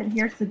saddle sit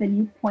here so then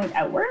you point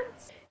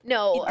outwards?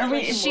 No, Are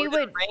we she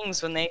would.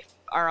 rings when they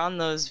are on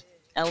those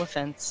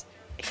elephants,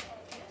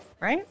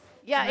 right?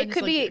 Yeah, And it then could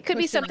just, be. like, It could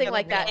be pushing something the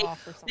like that. wall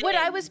off or something. What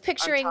I was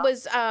picturing top.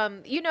 was,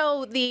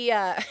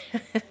 the,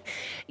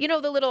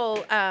 the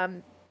little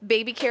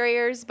baby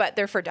carriers, but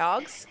they're for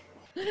dogs.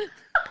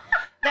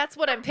 That's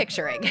what I'm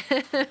picturing.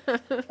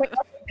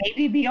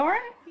 Baby Bjorn?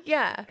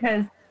 Yeah.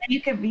 Because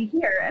you could be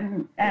here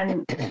and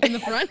In the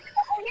front?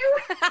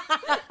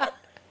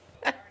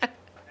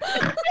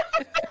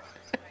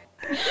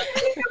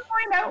 you can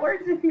point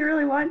outwards if you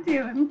really want to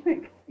and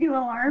like feel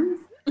alarms,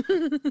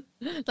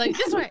 Like,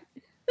 this way.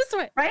 This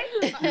way. right?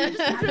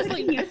 Just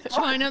like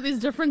trying out these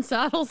different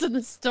saddles in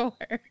the store.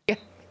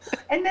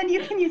 And then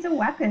you can use a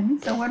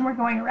weapon. So when we're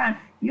going around,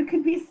 you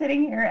could be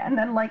sitting here and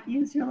then like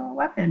use your little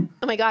weapon.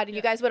 Oh my God. And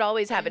you guys would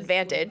always have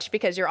advantage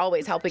because you're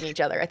always helping each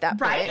other at that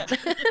point. Right?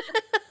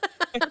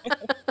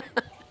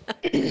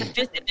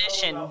 Fifth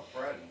edition.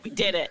 We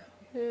did it.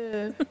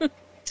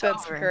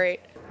 That's over.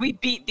 great. We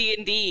beat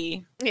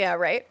D&D. Yeah,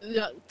 right?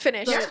 Yeah.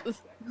 Finished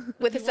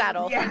with a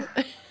saddle. Yeah.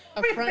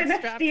 A We front finished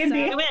strap D&D.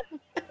 saddle. We win.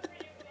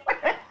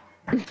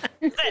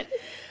 That's it.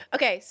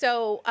 Okay,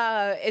 so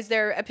is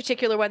there a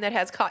particular one that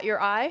has caught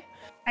your eye?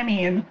 I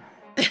mean,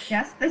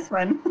 yes, this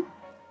one.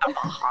 A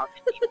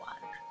mahogany one.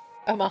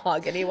 A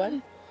mahogany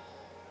one.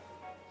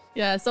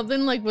 Yeah,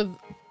 something like with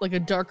like a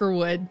darker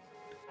wood.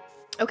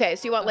 Okay,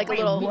 so you want like Wait,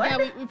 a little. what? Yeah,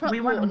 we probably.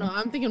 We want- no,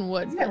 I'm thinking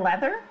wood. Is it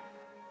leather?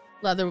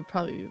 Leather would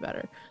probably be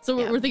better. So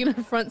Yeah. we're thinking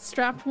a front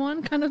strapped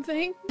one kind of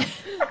thing.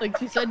 Like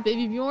you said,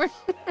 Baby Bjorn.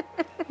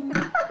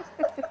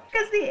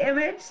 Because the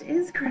image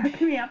is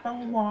cracking me up a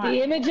lot.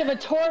 The image of a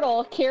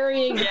turtle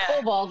carrying Yeah.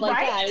 kobold like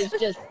Right? that is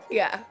just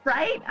Yeah.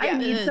 Right? I Yeah, it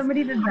need is.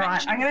 somebody to draw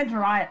it. I'm going to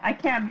draw it. I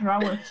can't draw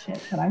with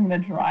shit, but I'm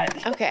going to draw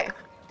it. Okay.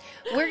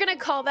 We're gonna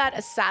call that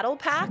a saddle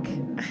pack,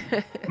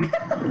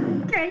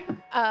 Okay.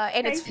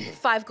 and it's Okay.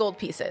 5 gold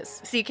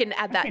pieces. So you can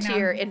add that Okay, to now-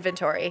 your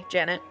inventory,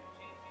 Janet.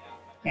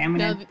 Okay, I'm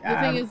Now going the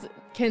thing is,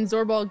 can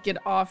Zorbal get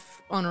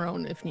off on her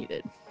own if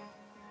needed?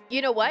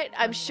 You know what?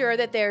 I'm sure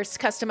that there's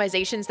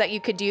customizations that you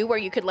could do where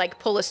you could like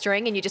pull a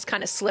string and you just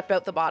kind of slip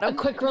out the a bottom.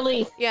 quick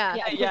release. Yeah.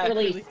 Yeah, a quick Yeah.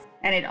 release.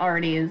 and it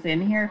already is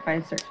in here if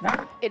I search it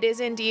up. It is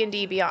in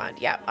D&D Beyond.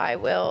 Yeah, I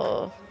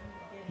will.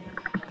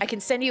 I can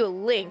send you a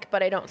link,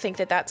 but I don't think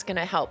that that's going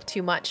to help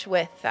too much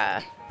with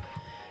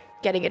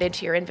getting it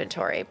into your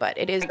inventory. But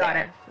it is I got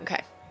there.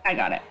 Okay. I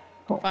got it.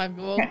 Cool. 5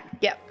 gold. Okay.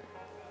 Yep.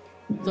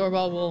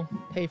 Zorbal will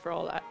pay for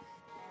all that.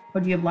 Oh,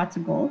 do you have lots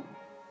of gold?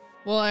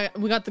 Well,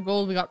 we got the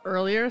gold we got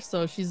earlier,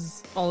 so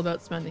she's all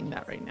about spending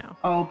that right now.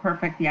 Oh,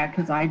 perfect. Yeah,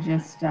 because I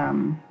just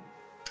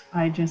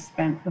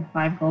spent the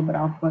 5 gold, but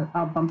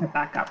I'll bump it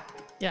back up.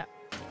 Yeah.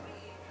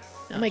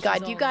 Oh my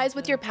God, you guys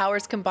with your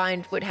powers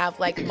combined would have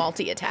like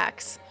multi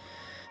attacks.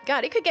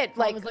 God, it could get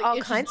like all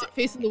if kinds she's not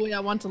facing the way I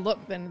want to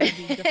look, then it'd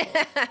be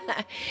difficult.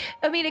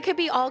 I mean, it could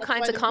be all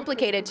kinds of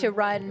complicated to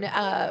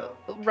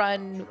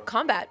run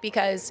combat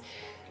because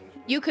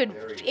you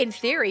could, in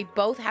theory,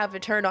 both have a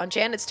turn on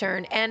Janet's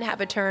turn and have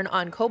a turn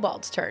on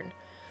Kobold's turn.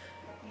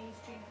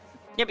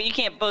 Yeah, but you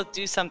can't both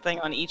do something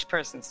on each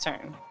person's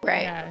turn.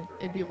 Right. Yeah,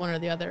 it'd be one or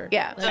the other.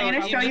 Yeah. Like, I'm gonna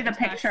if I show you wanted the to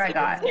attack picture I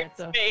got. Zorbal,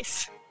 so-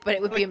 Space. But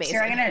it would be amazing.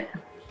 Here, I'm gonna.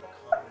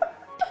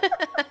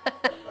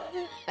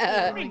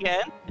 Pretty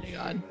good. Oh my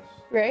God.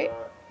 Right?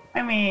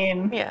 I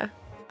mean, Yeah.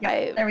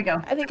 yeah, there we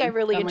go. I think I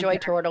really Done with enjoy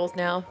it. turtles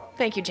now.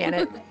 Thank you,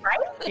 Janet. Right?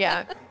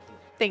 Yeah.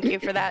 Thank you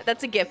for that.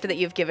 That's a gift that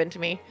you've given to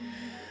me.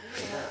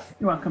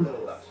 You're welcome.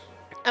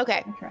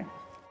 Okay.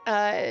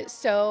 Okay.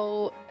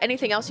 So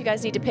anything else you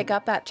guys need to pick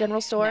up at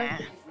general store? Nah,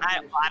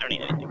 I don't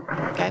need anything.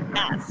 Okay.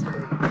 That's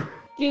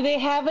Do they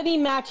have any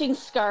matching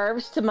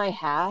scarves to my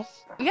hat?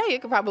 Yeah, you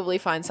could probably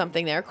find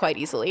something there quite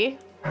easily.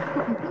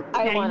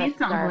 I Yeah, you want a need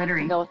something scarf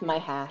glittery. to go with my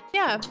hat.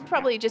 Yeah,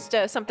 probably just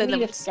I something need a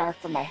that's scarf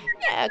for my hat.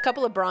 yeah, a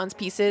couple of bronze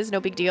pieces, no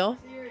big deal.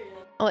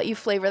 I'll let you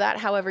flavor that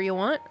however you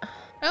want.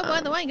 Oh,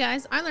 by the way,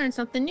 guys, I learned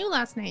something new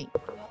last night.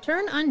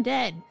 Turn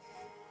undead.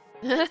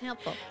 That's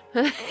helpful.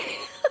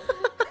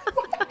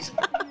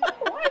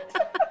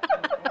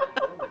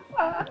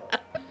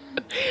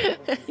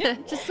 Yeah,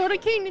 just sort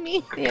of came to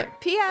me. Yeah.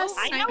 P.S.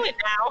 I know it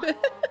now.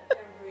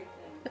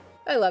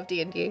 I love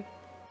D&D.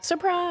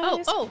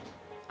 Surprise. Oh,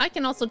 I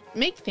can also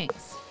make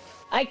things.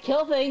 I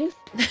kill things.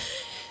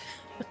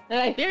 And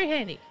I Very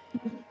handy.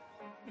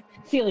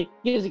 Sealy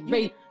gives a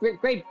great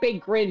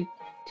big grin,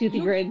 toothy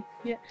You- grin.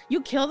 Yeah. You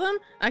kill them,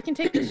 I can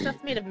take the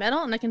stuff made of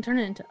metal and I can turn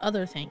it into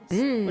other things,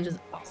 which is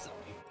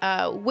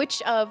awesome.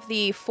 Which of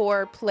the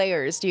 4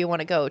 players do you want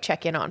to go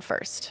check in on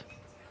first?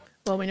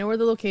 Well, we know where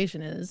the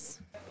location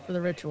is for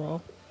the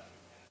ritual.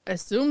 I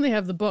assume they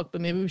have the book, but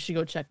maybe we should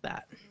go check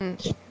that.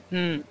 Aaron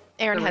The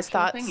has ritual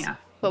thoughts. thing, yeah.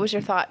 What was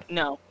your thought?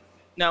 No.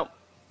 Nope.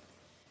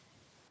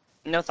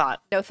 No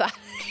thought. No thought.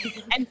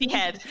 Empty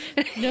head.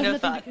 No, No nothing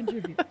thought. to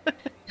contribute.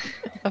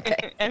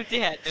 Okay. Empty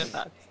head. No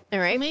thoughts. All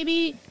right.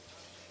 Maybe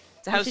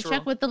It's a we house should rule.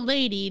 check with the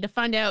lady to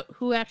find out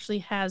who actually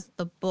has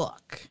the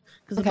book.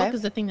 Because the Okay. book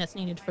is the thing that's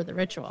needed for the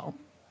ritual.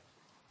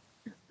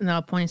 And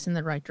that'll point us in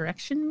the right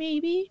direction,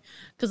 maybe?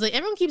 Because like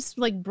everyone keeps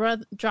like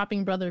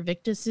dropping Brother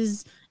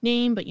Victus's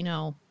name, but you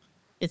know,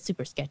 it's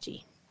super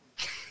sketchy.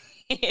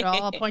 They're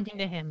all pointing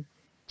to him.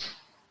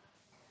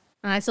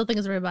 And I still think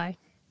it's a ribeye.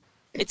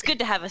 It's good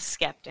to have a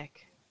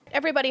skeptic.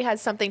 Everybody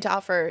has something to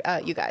offer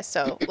you guys.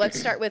 So let's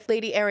start with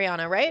Lady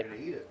Ariana, right?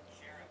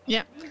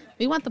 Yeah.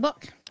 We want the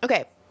book.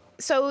 Okay.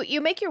 So you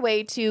make your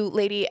way to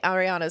Lady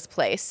Ariana's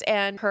place,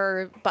 and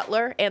her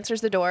butler answers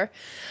the door.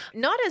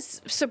 Not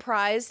as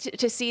surprised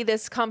to see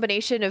this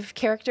combination of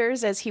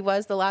characters as he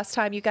was the last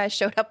time you guys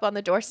showed up on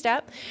the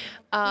doorstep.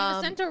 We have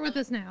a centaur with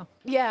us now.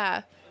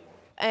 Yeah.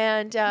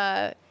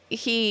 And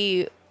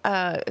he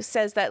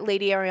says that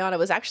Lady Ariana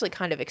was actually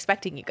kind of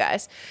expecting you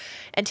guys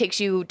and takes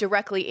you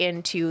directly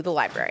into the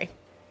library.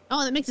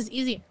 Oh, that makes this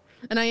easier.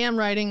 And I am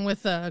riding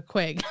with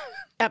Quig.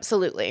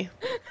 Absolutely.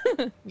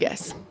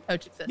 Yes.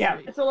 Couch accessory. Yeah,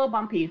 it's a little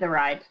bumpy, the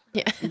ride.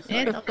 Yeah. It's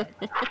okay.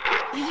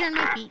 Easier on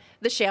my feet.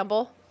 The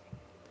shamble.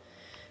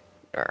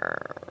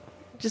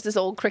 Just this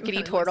old crickety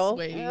Kinda turtle.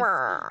 sways.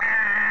 Yeah,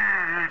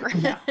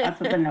 that's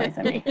what the noise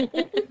I make.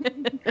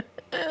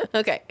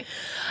 Okay.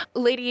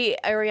 Lady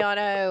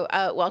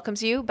Ariana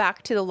welcomes you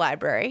back to the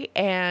library,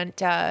 and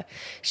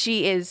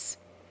she is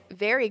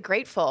very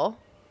grateful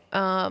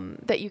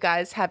that you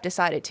guys have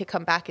decided to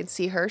come back and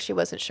see her. She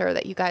wasn't sure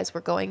that you guys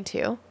were going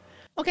to.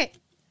 Okay.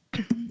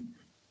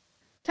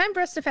 Time for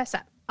us to fess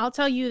up. I'll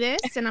tell you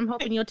this, and I'm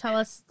hoping you'll tell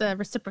us the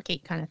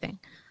reciprocate kind of thing.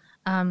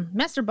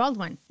 Master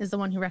Baldwin is the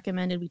one who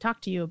recommended we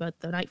talk to you about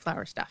the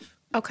Nightflower stuff.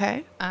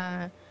 Okay.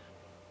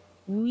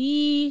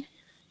 We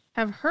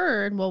have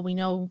heard, well, we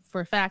know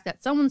for a fact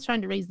that someone's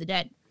trying to raise the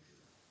dead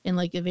in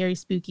like a very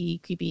spooky,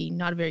 creepy,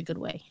 not a very good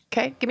way.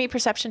 Okay. Give me a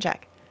perception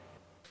check.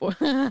 For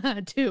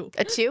 2.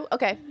 A 2?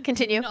 Okay.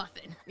 Continue.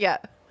 Nothing. Yeah.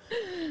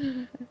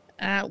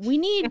 We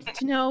need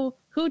to know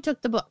who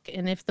took the book,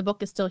 and if the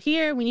book is still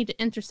here, we need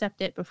to intercept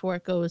it before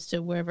it goes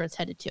to wherever it's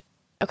headed to.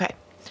 Okay.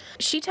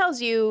 She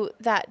tells you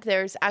that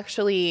there's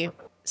actually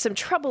some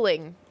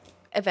troubling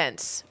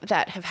events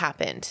that have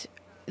happened.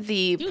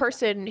 The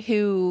person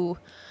who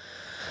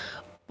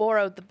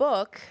borrowed the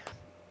book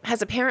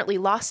has apparently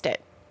lost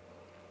it.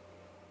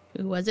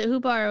 Who was it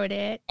who borrowed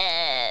it?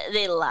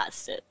 They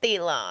lost it. They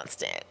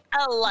lost it.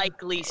 A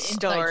likely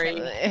story.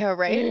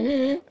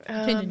 Right?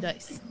 Pigeon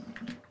dice.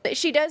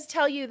 She does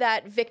tell you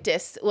that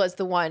Victus was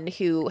the one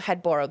who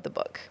had borrowed the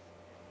book.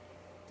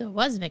 So it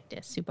was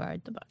Victus who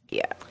borrowed the book.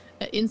 Yeah.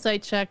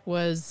 Insight check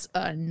was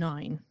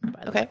 9, by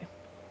the Okay. way.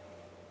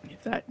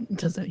 If that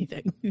does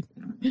anything.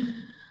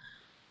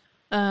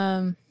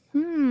 So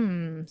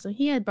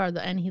he had borrowed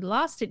and he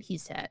lost it, he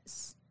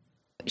says.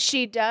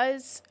 She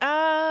does.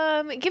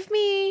 Give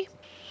me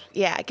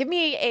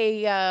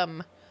a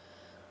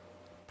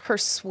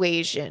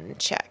persuasion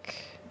check.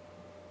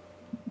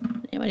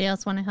 Anybody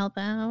else want to help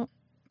out?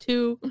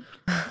 2.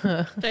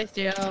 Dice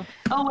Joe.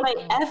 Oh, would I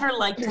ever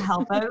like to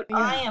help out?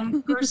 I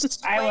am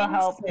persuasive. I will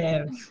help.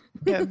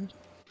 Yeah.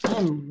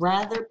 I'm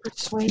rather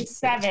persuasive.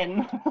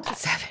 7.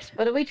 7.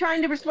 What are we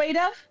trying to persuade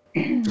of?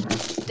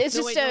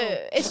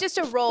 It's just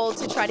a roll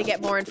to try to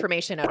get more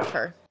information out of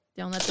her.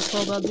 Don't let the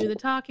kobold do the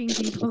talking,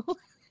 people.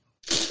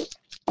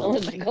 Don't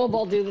let the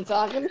kobold do the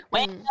talking.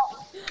 Well,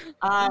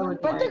 I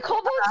would But the like-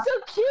 kobold's so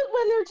cute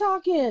when they're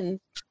talking.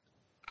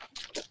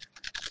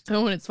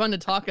 Oh, and it's fun to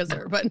talk as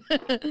her, but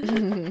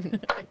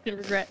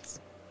regrets.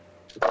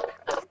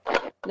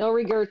 No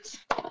regrets.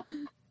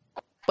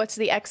 What's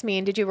the X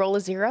mean? Did you roll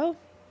a 0?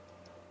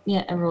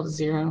 Yeah, I rolled a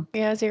 0.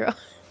 Yeah, 0.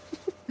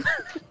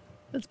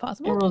 That's I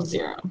possible. rolled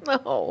 0.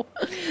 No.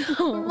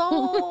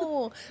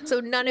 No. So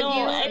none of No,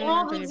 I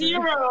rolled a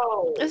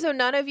 0. you. So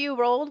none of you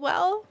rolled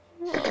well.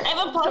 I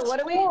have a plus So what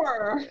are we-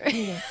 4.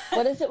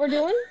 What is it we're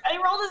doing? I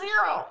rolled a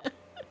 0.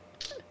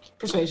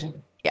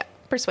 Persuasion. Yeah,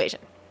 persuasion.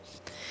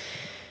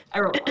 I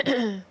rolled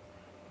 1.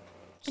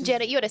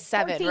 Janet, you had a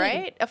 7, 14.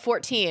 right? A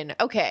 14.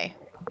 Okay.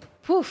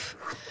 Poof.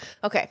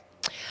 Okay.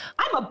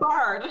 I'm a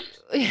bard.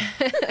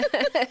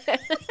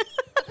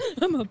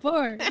 I'm a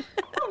bard.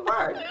 I'm a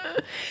bard.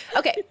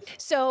 Okay.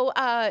 So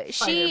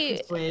she Fire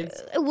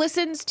persuades.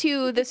 listens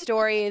to the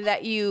story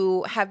that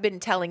you have been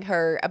telling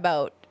her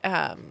about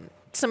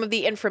some of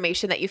the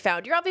information that you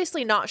found. You're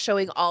obviously not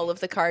showing all of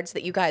the cards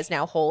that you guys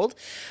now hold,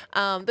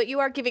 but you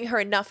are giving her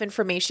enough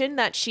information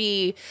that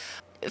she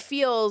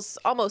feels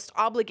almost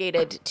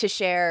obligated to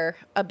share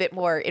a bit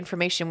more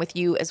information with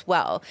you as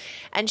well.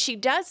 And she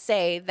does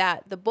say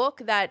that the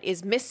book that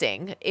is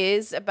missing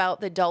is about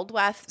the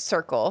Duldwath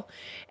Circle,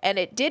 and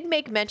it did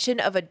make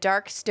mention of a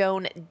dark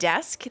stone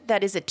desk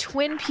that is a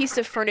twin piece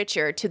of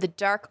furniture to the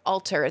dark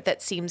altar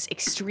that seems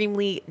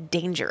extremely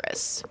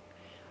dangerous.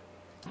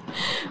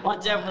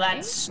 Watch out for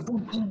that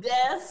spooky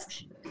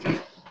desk.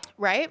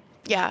 Right?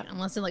 Yeah.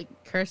 Unless it like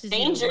curses you.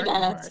 Danger to work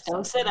for desk. or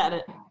Don't sit at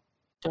it.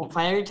 Don't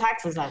file your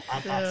taxes at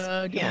that desk.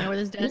 So, do you know where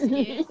this desk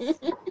is?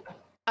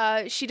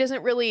 She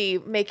doesn't really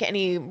make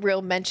any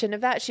real mention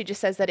of that. She just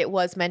says that it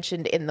was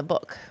mentioned in the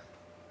book.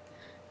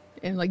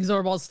 And like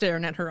Zorball's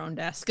staring at her own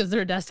desk. Is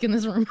there a desk in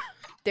this room?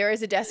 There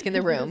is a desk in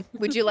the room.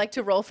 Would you like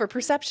to roll for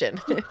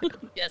perception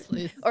Yes,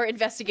 please. or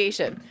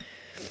investigation?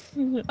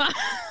 Hang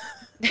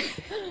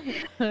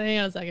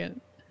on a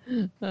second.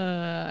 I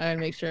gotta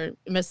make sure.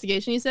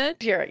 Investigation, you said?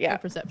 Sure, Or yeah.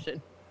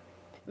 perception.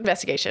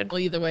 Investigation. Well,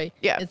 either way.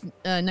 Yeah. It's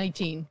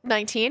 19.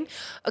 19.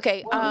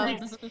 Okay.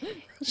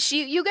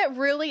 You get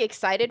really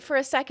excited for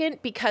a second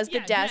because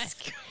the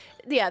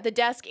Yeah,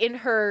 desk in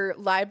her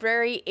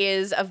library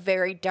is a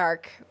very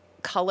dark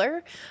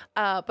color,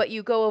 but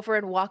you go over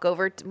and walk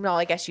over. Well,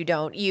 I guess you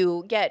don't.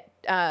 You get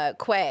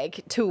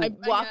Quag to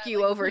walk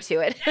you over to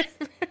it.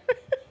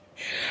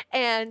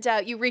 And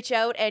you reach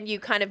out and you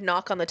kind of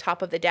knock on the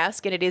top of the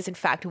desk, and it is in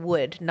fact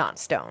wood, not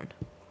stone.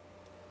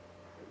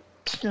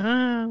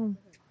 Oh.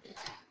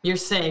 You're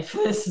safe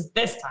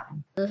this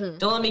time.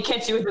 Don't let me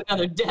catch you with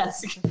another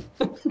desk.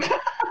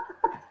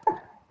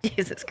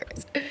 Jesus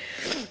Christ.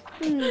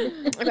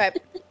 Okay.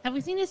 Have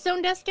we seen a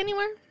stone desk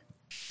anywhere?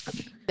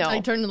 No. I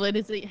turn to the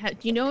lady. Do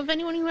you know of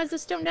anyone who has a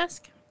stone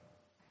desk?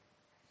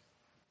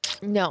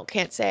 No,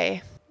 can't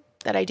say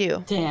that I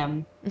do.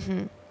 Damn.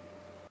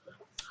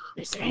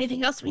 Is there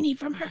anything else we need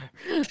from her?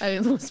 I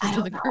whisper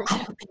to the group.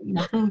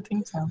 I don't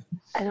think so.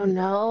 I don't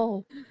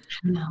know.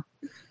 No.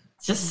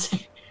 Just,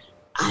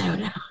 I don't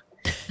know.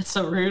 That's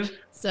so rude.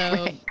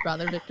 So,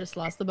 Brother Victus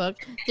lost the book.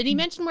 Did he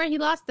mention where he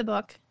lost the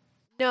book?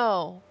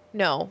 No,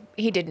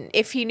 he didn't.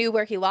 If he knew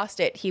where he lost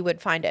it, he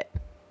would find it.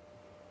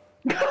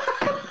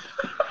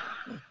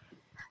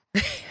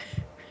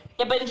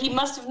 Yeah, but he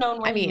must have known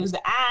where he was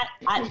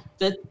at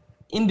the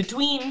in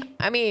between.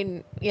 I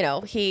mean, you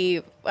know,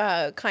 he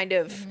kind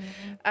of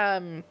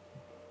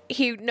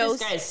he knows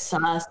This guy's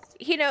sus.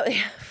 he know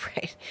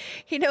right.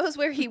 He knows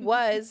where he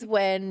was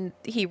when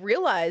he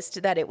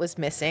realized that it was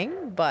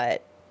missing,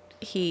 but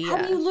he How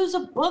do you lose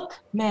a book,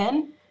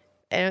 man?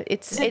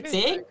 it's Is it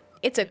big?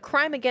 It's a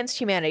crime against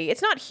humanity.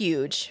 It's not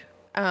huge.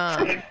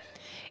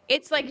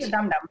 It's like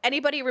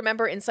anybody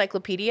remember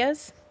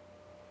encyclopedias?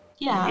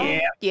 Yeah.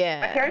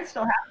 My parents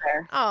still have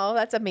theirs. Oh,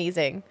 that's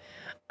amazing.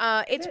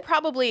 It's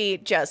probably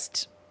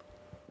just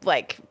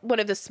like one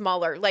of the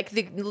smaller, like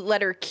the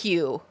letter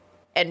Q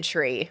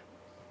entry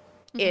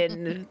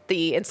in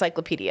the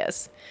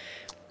encyclopedias.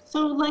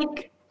 So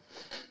like,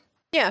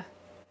 Yeah.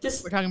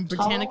 this We're talking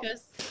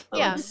Britannicas.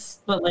 Yeah.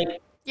 But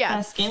like, Yeah.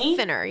 kinda skinny.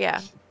 Thinner. Yeah.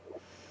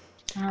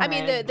 I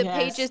mean,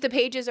 the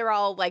pages are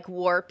all like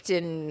warped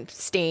and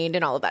stained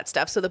and all of that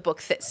stuff. So the book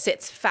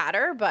sits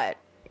fatter, but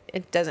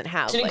it doesn't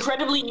have It's an like,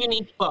 incredibly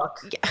unique book.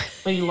 Yeah.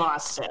 But you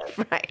lost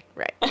it. right.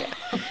 Yeah.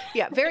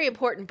 Yeah. Very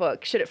important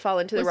book. Should it fall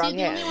into the wrong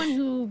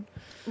hands?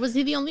 Was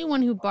he the only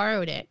one who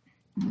borrowed it?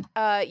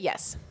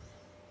 Yes.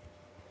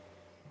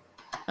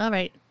 All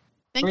right.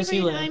 Thank Where's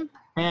you for he your live? time.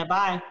 Yeah,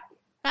 bye.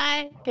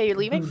 Bye. Okay, you're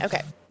leaving?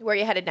 Okay. Where are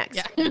you headed next?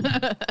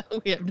 Yeah.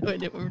 We have no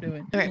idea what we're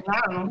doing. All right.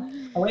 I don't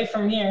know. Away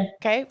from here.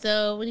 Okay.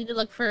 So we need to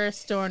look for a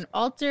stone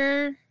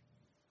altar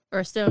or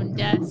a stone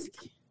desk.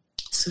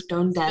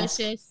 Stone desk.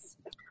 Suspicious.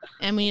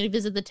 And we need to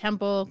visit the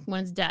temple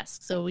when it's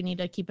dusk. So we need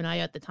to keep an eye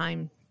out the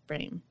time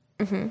frame.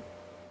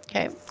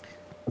 Okay.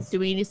 Do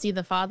we need to see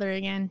the father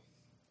again?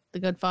 The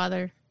good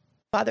father?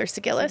 Father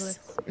Sigillus.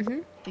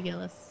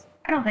 Sigillus.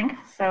 I don't think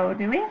so,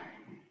 do we?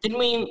 Didn't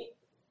we?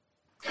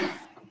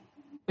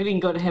 We didn't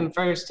go to him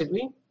first, did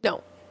we?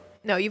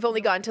 No, you've only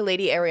gone to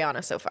Lady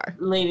Ariana so far.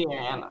 Lady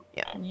Anna.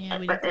 Yeah,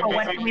 we Oh,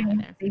 what do we need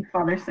to see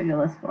Father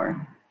Sigillus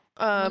for?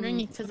 wondering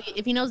because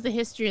if he knows the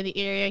history of the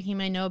area, he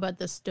might know about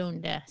the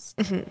stone desk.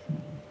 And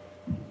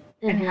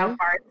how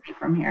far is he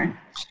from here?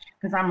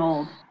 Because I'm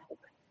old.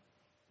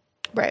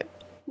 Right.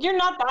 You're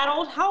not that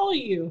old. How old are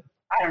you?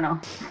 I don't know.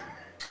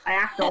 I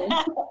act old.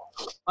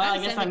 Well, I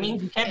guess that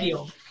means you can be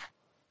old.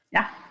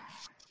 Yeah.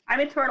 I'm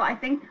a turtle. I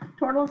think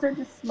turtles are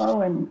just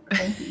slow and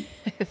cranky.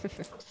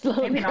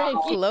 Maybe not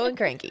old. Slow and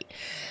cranky.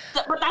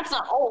 But that's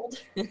not old.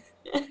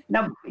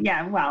 No,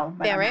 yeah, well.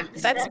 But Yeah, I'm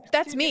right. not-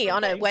 That's me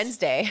on a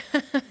Wednesday.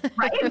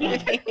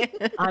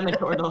 right. I'm a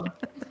turtle.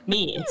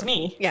 Me. It's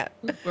me. Yeah.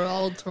 We're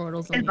all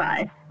turtles. on the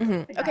Goodbye.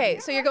 Okay,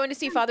 so you're going to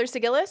see Father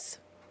Sigillus?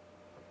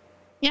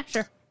 Yeah,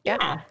 sure.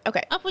 Yeah.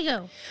 Okay. Up we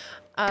go.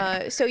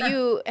 So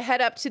you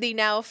head up to the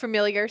now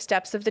familiar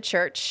steps of the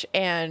church,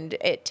 and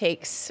it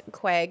takes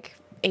Quag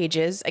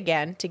ages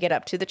again to get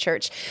up to the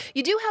church.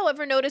 You do,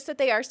 however, notice that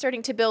they are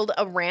starting to build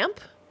a ramp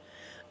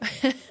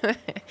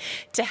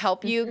to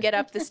help you get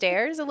up the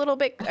stairs a little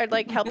bit, or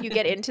like help you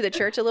get into the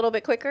church a little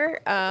bit quicker.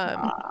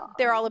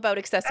 They're all about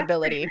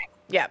accessibility.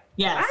 Yeah.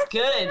 Yes.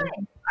 Good.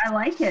 I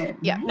like it.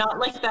 Yeah. Not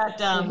like that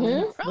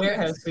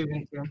warehouse we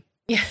went to.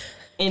 Yeah.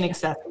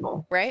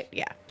 Inaccessible. Right?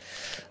 Yeah.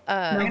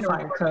 No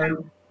fire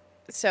code.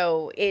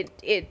 So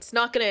it's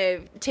not going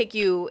to take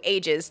you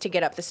ages to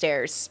get up the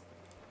stairs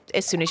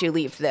as soon as you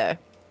leave the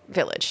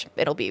village.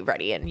 It'll be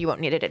ready and you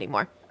won't need it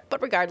anymore.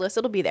 But regardless,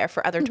 it'll be there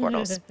for other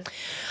turtles.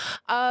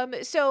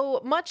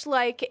 So much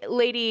like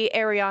Lady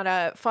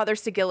Ariana, Father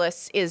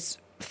Sigillus is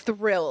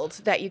thrilled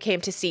that you came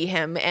to see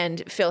him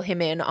and fill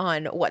him in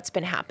on what's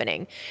been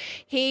happening. It's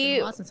been He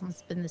a while since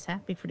someone's been this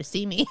happy to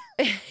see me.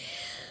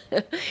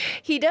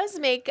 he does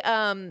make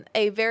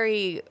a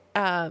very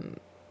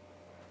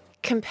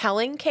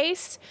compelling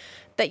case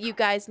that you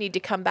guys need to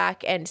come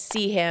back and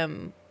see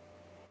him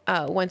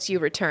once you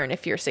return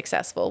if you're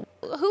successful.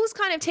 Who's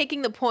kind of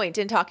taking the point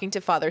in talking to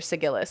Father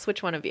Sigillus?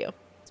 Which one of you?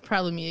 It's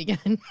probably me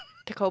again.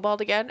 To Cobalt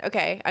again?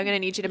 Okay, I'm going to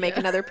need you to make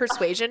another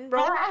persuasion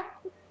roll.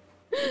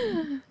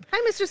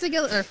 Hi, Mr.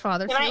 Sigil, or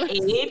Father. Can I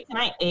Sigil. aid? Can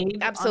I aid? on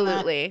that?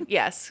 Absolutely.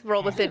 Yes.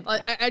 Roll with it.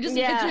 I just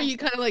Yeah. picture you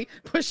kind of like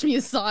push me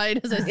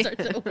aside as I start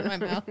to open my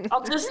mouth.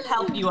 I'll just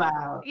help you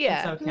out.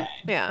 Yeah. It's okay.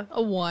 Yeah.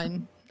 A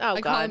 1. Oh,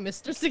 I call God. him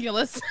Mr.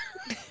 Sigillus.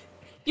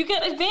 You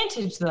get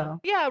advantage though.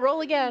 Yeah.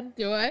 Roll again.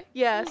 Do I?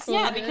 Yes.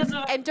 Yeah, because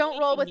of And don't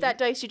roll with that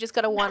dice you just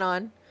got a 1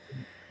 on.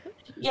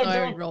 Yeah, Oh, I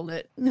already don't. rolled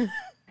it. All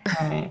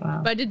right,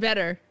 well. But I did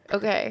better.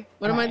 Okay.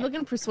 What am I Alright.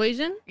 looking?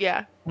 Persuasion?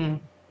 Yeah.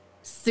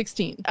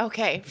 16.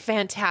 Okay.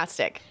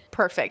 Fantastic.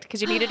 Perfect.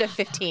 Because you needed a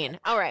 15.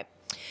 All right.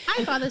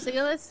 Hi, Father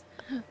Sigillus.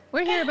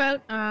 We're here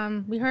about,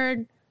 we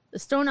heard the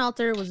stone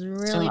altar was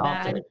really Stone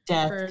bad altar,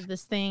 death. for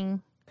this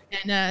thing.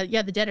 And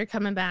yeah, the dead are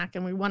coming back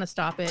and we want to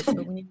stop it, but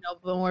we need to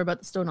know more about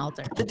the stone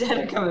altar. The dead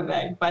are coming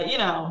back, but you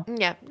know,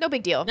 Yeah. No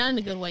big deal. Not in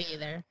a good way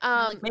either.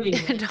 maybe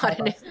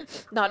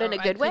not in a Or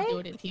I good could way. do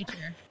it in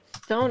future.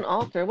 Stone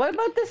altar. What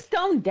about the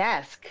stone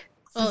desk?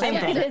 Oh, Same I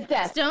thing. look at his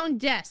desk. Stone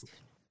desk.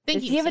 Thank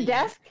Does you. he have a Celia.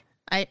 desk?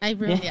 I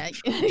really, Yeah.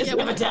 yeah. Does he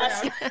have a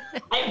desk?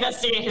 I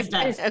investigate his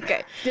desk.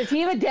 Okay. Does he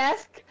have a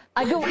desk?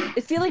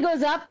 Celia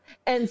goes up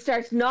and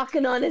starts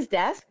knocking on his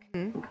desk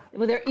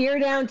with her ear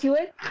down to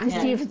it to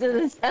see if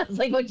it sounds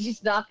like what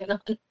she's knocking on.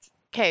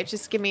 Okay.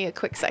 Just give me a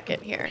quick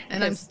second here.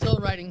 And I'm 'cause- still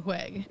riding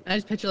Quag. I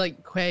just picture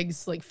like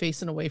Quag's like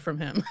facing away from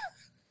him.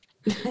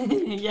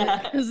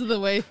 Yeah. This is the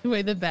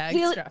way the bag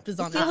strap is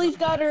on. Celia's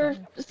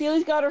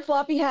got her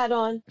floppy hat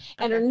on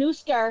and her new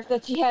scarf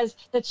that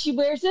she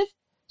wears it.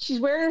 She's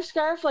wearing her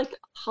scarf like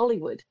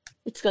Hollywood.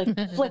 It's like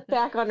flipped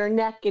back on her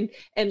neck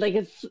and like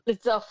it's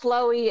a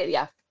flowy.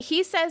 Yeah.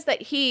 He says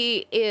that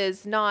he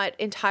is not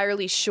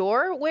entirely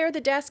sure where the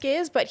desk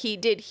is, but he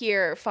did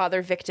hear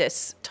Father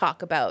Victus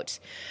talk about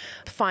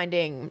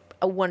finding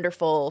a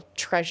wonderful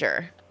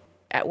treasure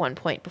at one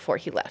point before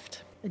he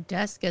left. A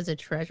desk as a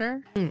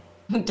treasure?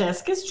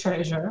 Desk is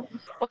treasure.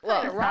 What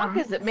kind of rock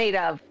is it made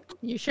of?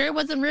 You sure it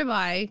wasn't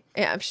ribeye?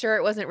 Yeah, I'm sure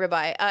it wasn't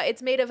ribeye.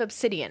 It's made of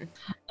obsidian.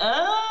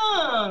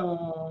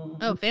 Oh.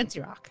 Oh, fancy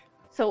rock.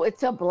 So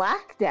it's a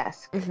black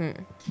desk.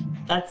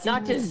 That's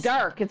Not just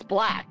dark, it's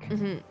black.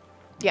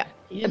 Yeah.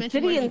 You didn't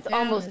mention where you Obsidian's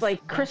found almost this like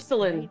desk,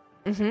 crystalline.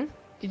 right?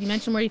 Did you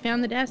mention where you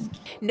found the desk?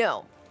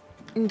 No.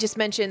 And just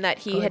mentioned that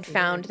he had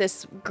found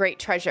this great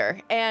treasure.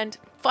 And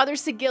Father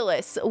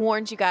Sigillus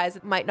warned you guys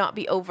it might not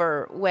be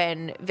over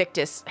when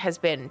Victus has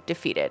been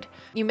defeated.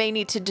 You may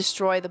need to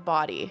destroy the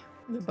body.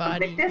 The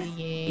body. Victus?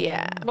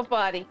 Yeah. What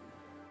body?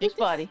 Whose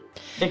body?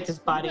 Victor's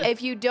body.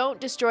 If you don't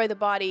destroy the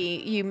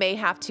body, you may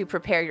have to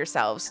prepare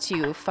yourselves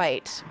to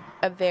fight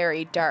a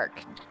very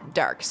dark,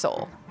 dark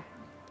soul.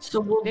 So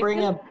we'll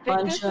bring a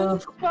bunch Victus's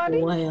of body?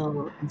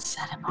 oil and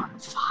set him on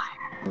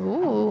fire.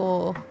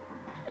 Ooh.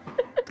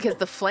 Because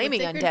the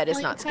flaming sacred undead is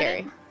flame not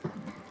scary.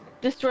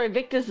 Destroy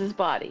Victus's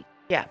body.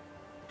 Yeah.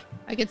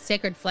 I could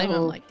sacred flame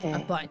him like a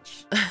Okay.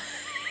 bunch.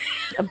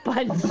 A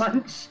bunch.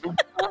 Bunch.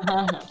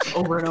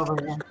 Over and over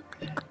again.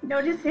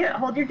 No, just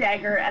hold your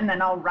dagger and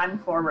then I'll run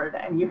forward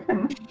and you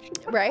can.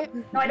 Right?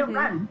 No, I don't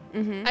run.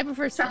 I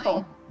prefer sickle.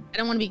 Shuffle. I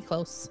don't want to be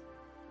close.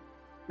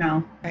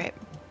 No. Right.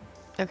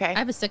 Okay. I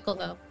have a sickle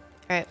though.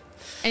 Right.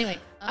 Anyway.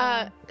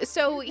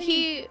 So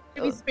he,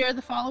 Should we spare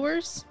the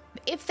followers?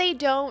 if they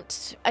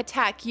don't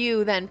attack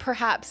you, then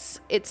perhaps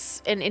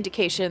it's an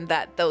indication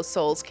that those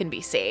souls can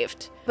be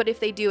saved. But if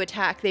they do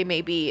attack, they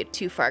may be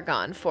too far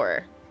gone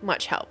for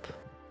much help.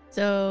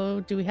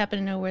 So, do we happen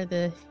to know where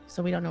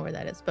so we don't know where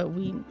that is, but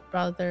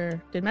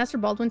did Master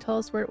Baldwin tell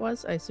us where it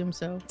was? I assume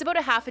so. It's about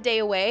a half a day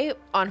away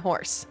on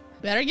horse.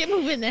 Better get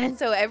moving then.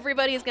 So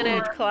everybody's going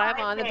to climb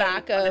on the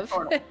back of...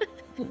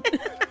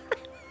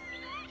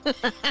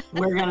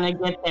 We're gonna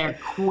get there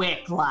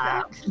quick,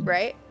 like.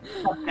 right?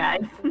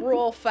 Guys.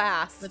 Roll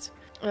fast.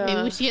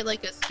 Maybe we should get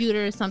like a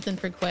scooter or something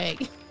for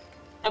Quag.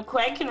 Now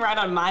Quag can ride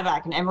on my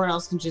back, and everyone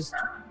else can just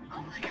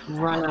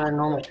run at a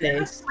normal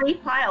pace. 3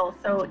 piles,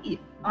 so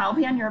I'll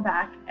be on your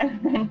back, and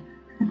then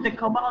the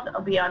kobold will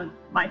be on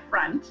my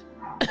front,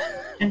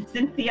 and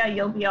Cynthia,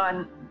 you'll be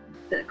on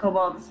the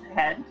kobold's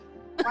head.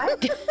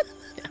 What?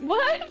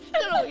 What? I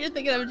don't know what you're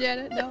thinking of,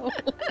 Janet. No.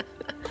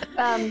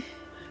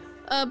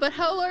 But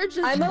how large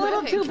is I'm a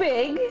little Quag? too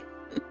big.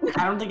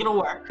 I don't think it'll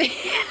work.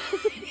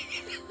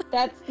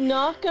 That's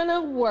not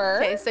gonna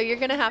work. Okay, so you're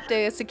going to have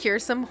to secure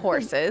some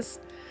horses.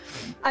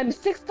 I'm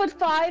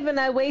 6'5" and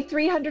I weigh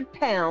 300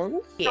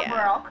 pounds. So we're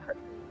Yeah. all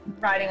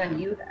riding on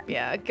you then.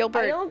 Yeah, I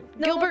Gilbert don't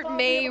know Gilbert if I'll be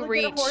may able to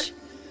get a reach horse.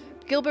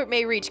 Gilbert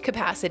may reach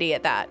capacity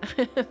at that.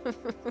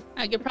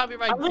 I could probably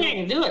ride I think I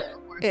can do it.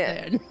 Yeah.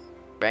 then.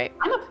 Right?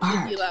 I'm a He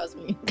bard. allows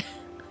me.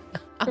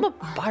 I'm a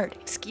bard.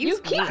 You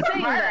Excuse me. keep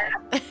saying that.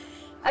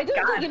 I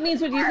don't think it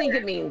means what you think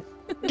it means.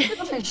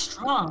 I'm very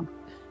strong.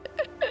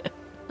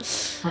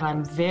 But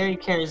I'm very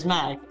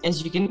charismatic,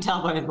 as you can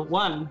tell by the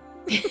one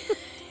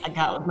I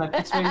got with my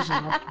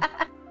persuasion.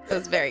 It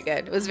was very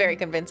good. It was very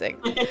convincing.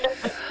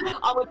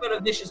 I'll whip out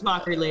a vicious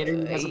mockery later,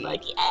 and you guys will be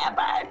like, yeah,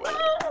 bard.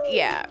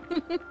 Yeah.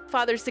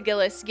 Father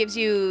Sigillus gives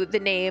you the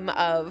name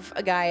of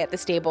a guy at the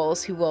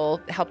stables who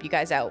will help you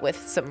guys out with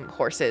some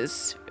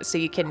horses so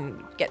you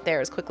can get there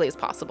as quickly as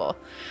possible.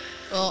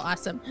 Well,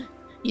 awesome.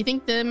 You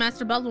think the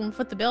Master Baldwin will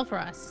foot the bill for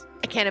us?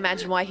 I can't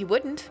imagine why he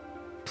wouldn't.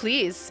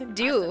 Please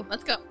do. Awesome.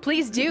 Let's go.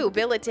 Please do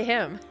bill it to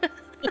him.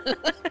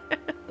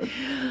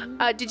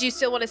 Did you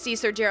still want to see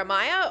Sir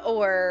Jeremiah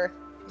or?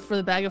 For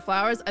the bag of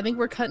flowers, I think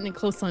we're cutting it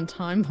close on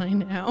time by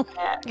now.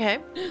 Okay.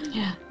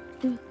 Yeah.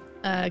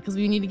 Because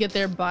we need to get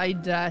there by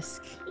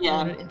dusk.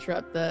 Yeah. In order to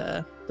interrupt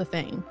the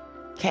thing.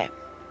 Okay.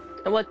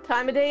 And what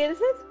time of day is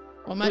it?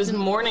 Well, It was imagine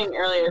morning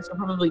earlier, so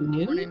probably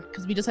noon.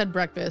 because we just had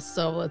breakfast,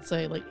 so let's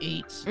say like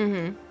 8-ish,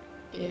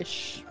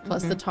 Mm-hmm.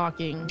 plus the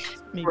talking,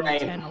 maybe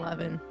Right. 10,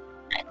 11.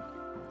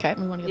 Okay.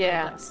 We want to get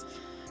Yeah. there by dusk.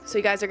 So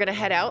you guys are gonna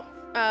head out.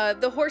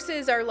 The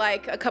horses are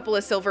like a couple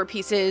of silver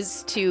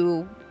pieces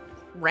to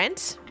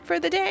rent for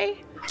the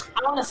day.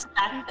 I want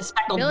a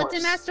speckled Bill it horse.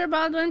 to Master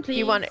Baldwin, please.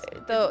 You want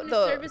We're doing a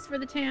the service for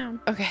the town.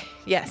 Okay.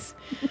 Yes.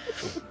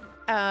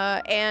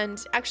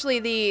 And actually,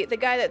 the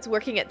guy that's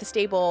working at the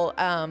stable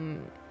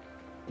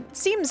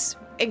seems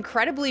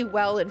incredibly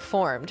well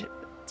informed.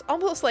 It's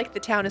almost like the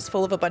town is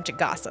full of a bunch of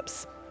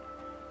gossips.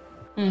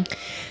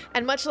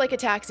 And much like a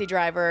taxi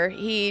driver,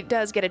 he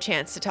does get a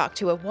chance to talk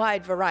to a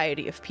wide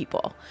variety of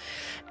people.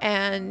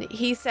 And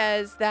he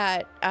says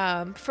that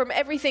from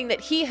everything that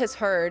he has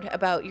heard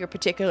about your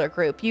particular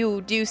group,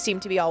 you do seem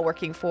to be all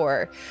working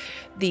for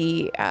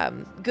the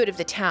good of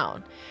the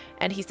town.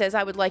 And he says,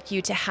 I would like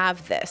you to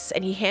have this.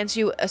 And he hands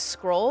you a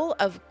scroll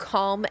of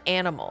calm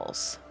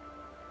animals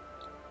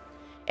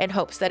in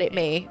hopes that it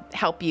may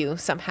help you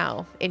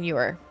somehow in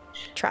your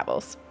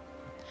travels.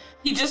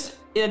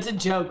 It's a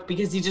joke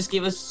because he just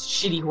gave us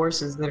shitty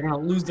horses that are going to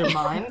lose their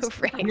minds.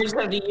 Right. And you're just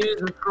going to use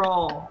the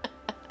scroll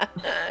to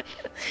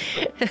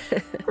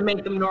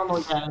make them normal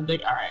again. I'm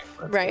like, all right.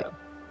 Let's Right. go.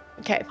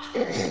 Okay.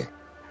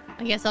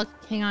 I guess I'll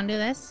hang on to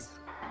this.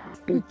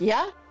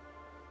 Yeah.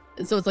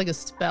 So it's like a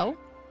spell.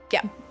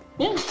 Yeah.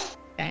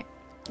 Yeah.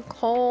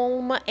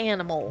 Calm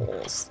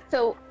animals.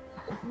 So,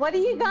 what do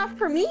you got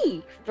for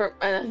me?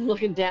 I'm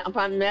looking down.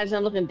 I imagine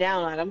I'm looking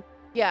down at him.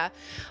 Yeah.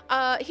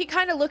 He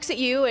kind of looks at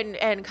you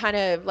and kind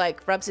of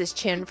like rubs his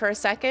chin for a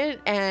second,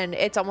 and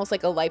it's almost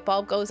like a light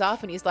bulb goes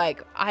off, and he's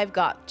like, I've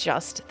got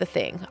just the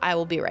thing. I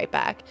will be right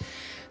back.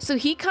 So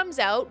he comes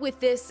out with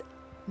this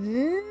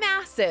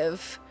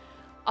massive,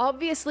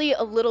 obviously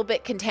a little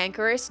bit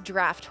cantankerous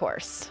draft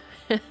horse.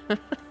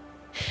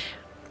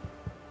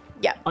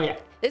 Yeah. Oh, yeah.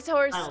 This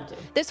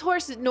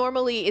horse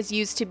normally is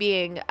used to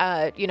being,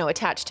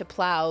 attached to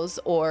plows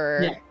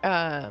or,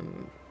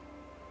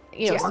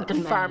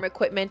 Drunken farm man.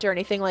 equipment or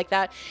anything like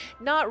that.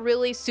 Not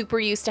really super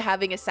used to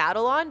having a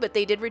saddle on, but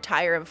they did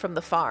retire him from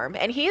the farm,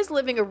 and he is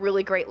living a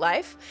really great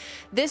life.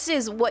 This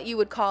is what you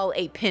would call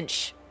a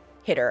pinch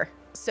hitter.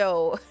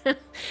 So,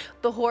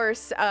 the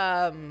horse,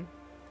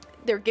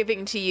 they're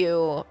giving to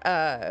you,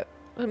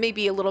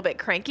 maybe a little bit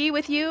cranky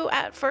with you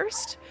at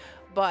first,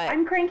 but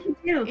I'm cranky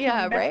too.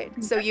 yeah, right.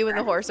 So you and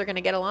the horse are going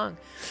to get along.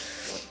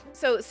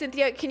 So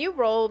Cynthia, can you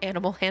roll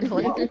animal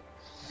handling?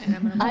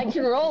 I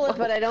can roll it,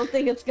 but I don't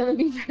think it's going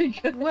to be very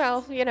good.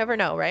 Well, you never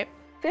know, right?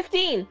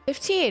 15.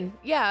 15.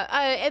 Yeah.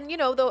 And I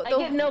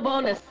get no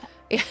bonus.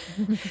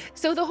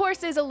 So the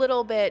horse is a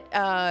little bit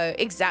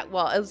it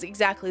was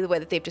exactly the way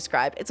that they've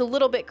described. It's a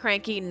little bit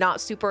cranky,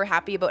 not super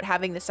happy about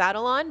having the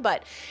saddle on,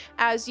 but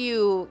as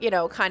you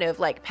kind of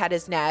like pat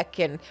his neck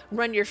and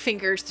run your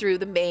fingers through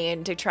the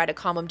mane to try to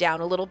calm him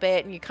down a little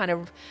bit, and you kind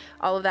of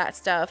all of that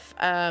stuff,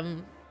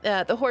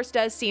 the horse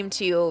does seem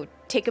to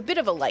take a bit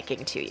of a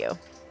liking to you.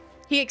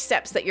 He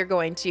accepts that you're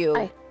going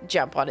to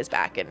jump on his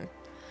back, and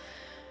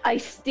I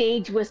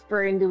stage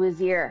whisper into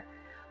his ear,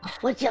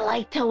 would you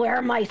like to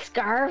wear my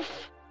scarf?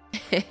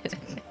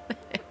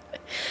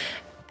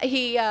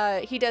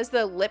 he does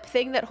the lip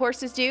thing that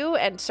horses do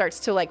and starts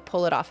to like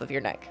pull it off of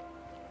your neck.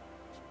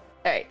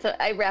 All right, so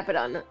I wrap it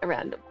on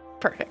around him.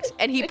 Perfect.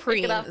 And he I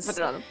pick it up, preens. put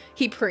it on him.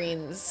 He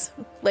preens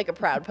like a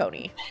proud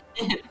pony.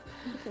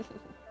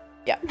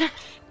 Yeah.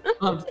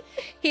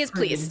 He is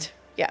pleased.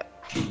 Yeah.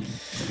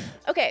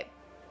 Okay.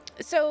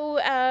 So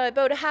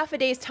about a half a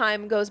day's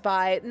time goes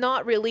by.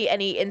 Not really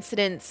any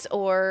incidents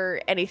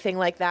or anything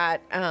like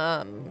that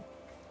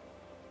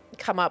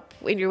come up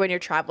when you're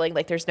traveling.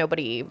 Like there's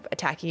nobody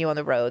attacking you on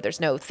the road. There's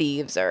no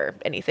thieves or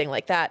anything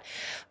like that.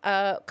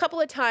 A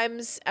couple of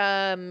times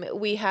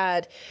we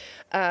had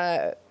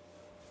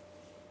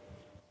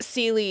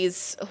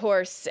Seely's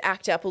horse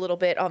act up a little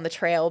bit on the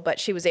trail, but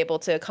she was able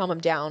to calm him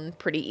down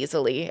pretty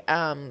easily.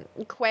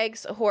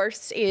 Quag's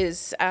horse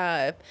is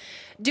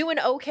doing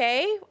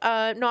okay,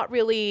 not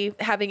really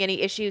having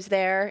any issues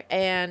there,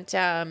 and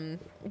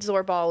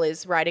Zorbal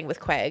is riding with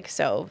Quag,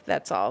 so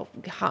that's all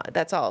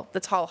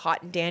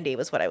hot and dandy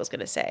was what I was going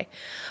to say.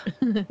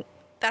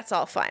 That's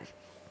all fine.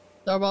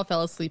 Zorbal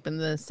fell asleep in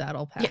the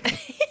saddle pack.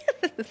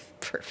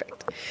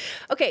 Perfect.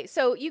 Okay,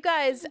 so you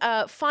guys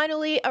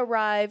finally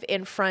arrive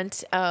in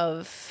front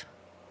of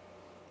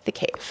the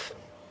cave.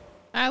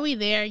 Are we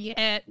there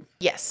yet?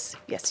 Yes,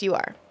 you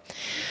are.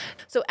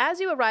 So as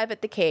you arrive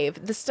at the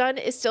cave, the sun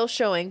is still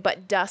showing,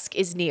 but dusk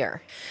is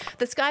near.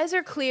 The skies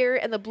are clear,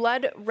 and the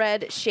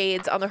blood-red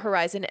shades on the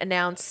horizon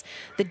announce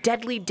the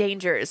deadly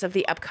dangers of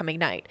the upcoming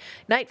night.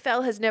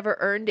 Nightfell has never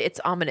earned its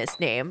ominous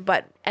name,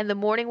 and the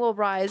morning will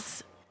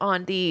rise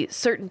on the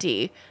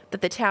certainty that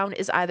the town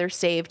is either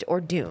saved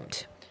or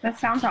doomed. That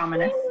sounds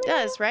ominous. It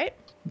does, right?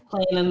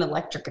 Playing an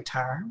electric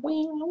guitar.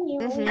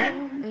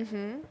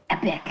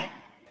 Epic.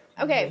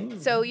 Okay,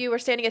 so you were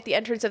standing at the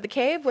entrance of the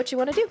cave. What you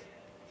want to do?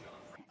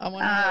 I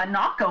want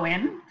Not go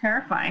in.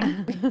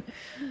 Terrifying.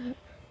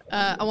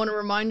 I want a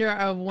reminder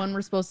of when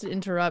we're supposed to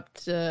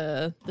interrupt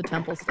the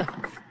temple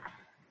stuff.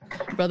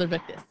 Brother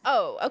Victus.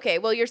 Oh, okay.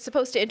 Well, you're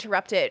supposed to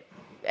interrupt it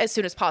as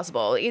soon as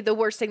possible. The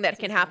worst thing that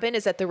can happen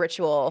is that the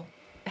ritual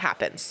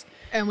happens.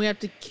 And we have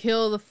to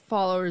kill the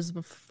followers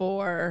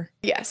before,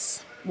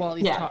 Yes. while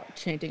he's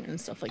chanting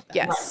and stuff like that.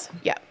 Yes.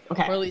 Yeah.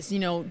 Okay. Or at least,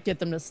 get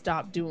them to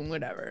stop doing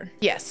whatever.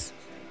 Yes.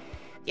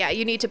 Yeah,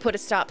 you need to put a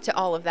stop to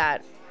all of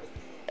that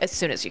as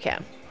soon as you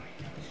can.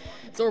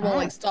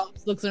 Zorbal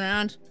stops, looks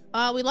around.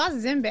 We lost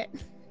Zimbit.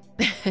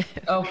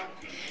 Oh.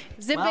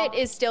 Zimbit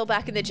is still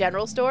back in the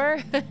general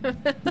store.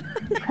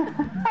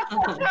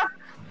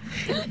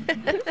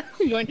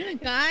 Going,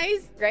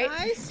 guys, Right?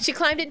 guys. She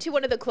climbed into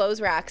one of the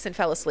clothes racks and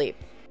fell asleep.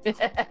 Oh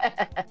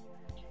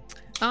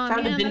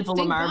Found a man, bin that full of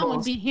stink bomb would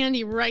marbles. be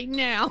handy right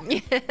now.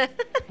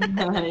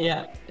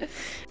 Yeah.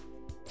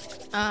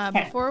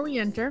 Before we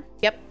enter,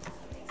 Yep.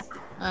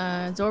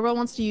 Zorbal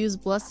wants to use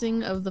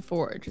Blessing of the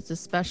Forge. It's a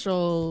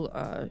special,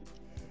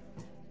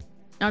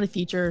 not a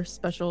feature,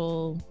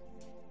 special.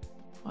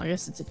 Well, I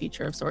guess it's a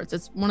feature of sorts.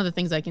 It's one of the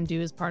things I can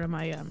do as part of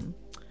my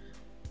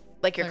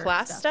Like your Cleric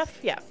class stuff?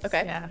 Yeah.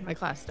 Okay. yeah, my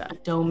class stuff.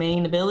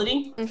 Domain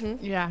ability.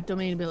 Yeah,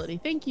 domain ability.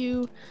 Thank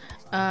you.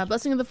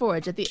 Blessing of the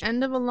Forge. At the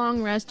end of a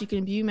long rest, you can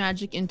imbue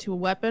magic into a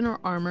weapon or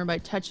armor by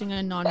touching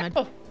a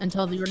non-magic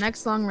until your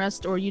next long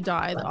rest or you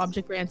die. The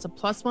object grants a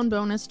 +1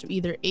 bonus to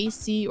either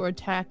AC or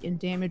attack and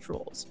damage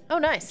rolls. Oh,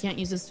 nice. You can't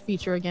use this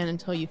feature again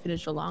until you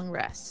finish a long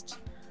rest.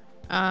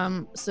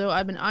 So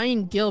I've been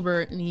eyeing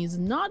Gilbert, and he's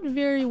not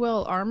very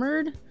well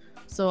armored,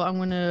 so I'm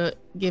gonna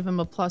give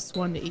him a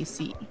 +1 to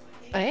AC.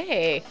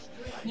 Hey.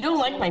 You don't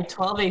like my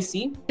 12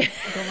 AC? I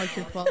don't like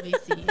your 12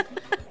 AC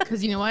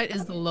because you know what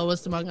is the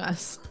lowest among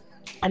us.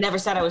 I never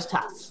said I was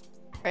tough.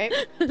 Right?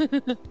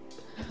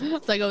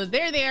 So I go,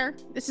 there.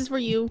 This is for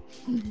you.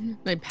 And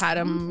I pat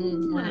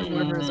him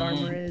wherever his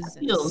armor is.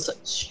 Feels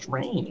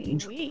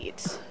strange.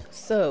 Sweet.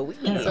 So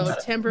weird. So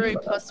temporary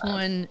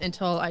 +1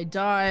 until I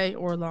die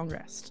or long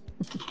rest.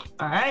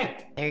 All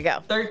right. There you go.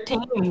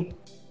 13.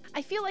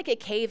 I feel like a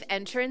cave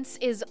entrance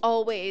is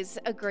always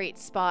a great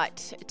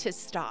spot to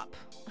stop.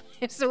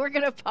 So we're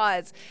going to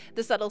pause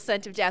the subtle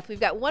scent of death. We've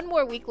got one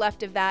more week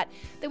left of that.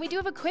 Then we do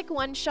have a quick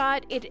one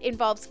shot. It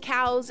involves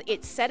cows.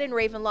 It's set in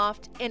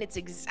Ravenloft, and it's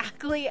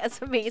exactly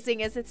as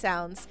amazing as it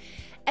sounds.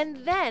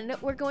 And then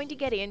we're going to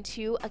get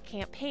into a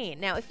campaign.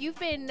 Now, if you've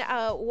been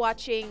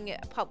watching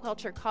Pop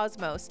Culture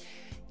Cosmos,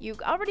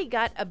 you've already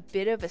got a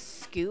bit of a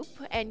scoop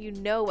and you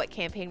know what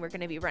campaign we're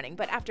going to be running.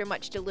 But after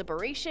much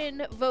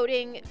deliberation,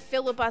 voting,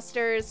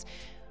 filibusters,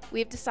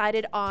 we've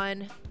decided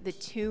on the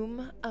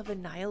Tomb of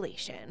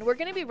Annihilation. We're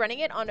going to be running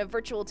it on a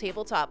virtual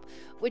tabletop,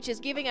 which is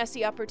giving us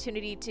the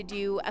opportunity to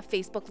do a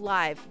Facebook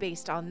Live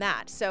based on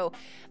that. So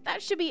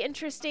that should be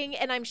interesting,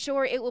 and I'm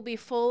sure it will be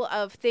full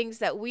of things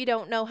that we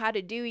don't know how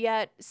to do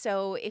yet.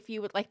 So if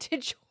you would like to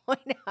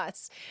join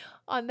us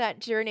on that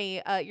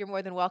journey, you're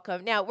more than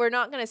welcome. Now, we're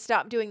not going to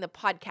stop doing the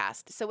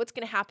podcast. So what's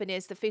going to happen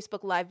is the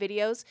Facebook Live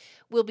videos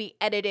will be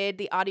edited,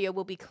 the audio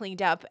will be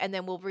cleaned up, and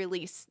then we'll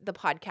release the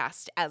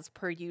podcast as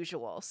per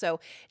usual.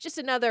 So just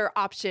another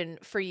option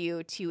for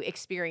you to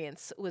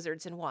experience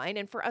Wizards and Wine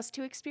and for us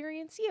to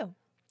experience you.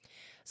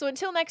 So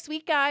until next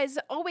week, guys,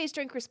 always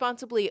drink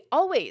responsibly,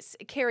 always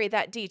carry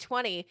that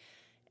D20,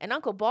 and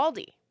Uncle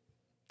Baldy,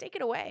 take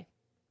it away.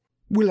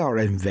 Will our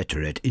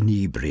inveterate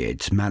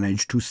inebriates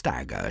manage to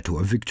stagger to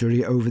a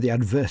victory over the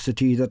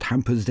adversity that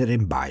hampers their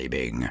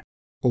imbibing?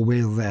 Or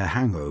will their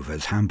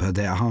hangovers hamper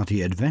their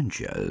hearty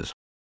adventures?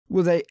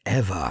 Will they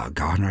ever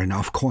garner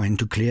enough coin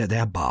to clear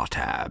their bar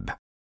tab?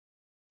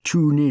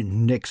 Tune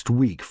in next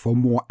week for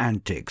more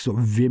antics of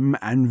Vim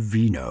and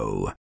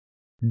Vino.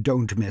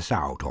 Don't miss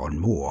out on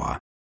more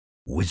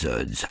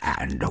Wizards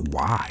and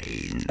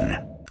Wine.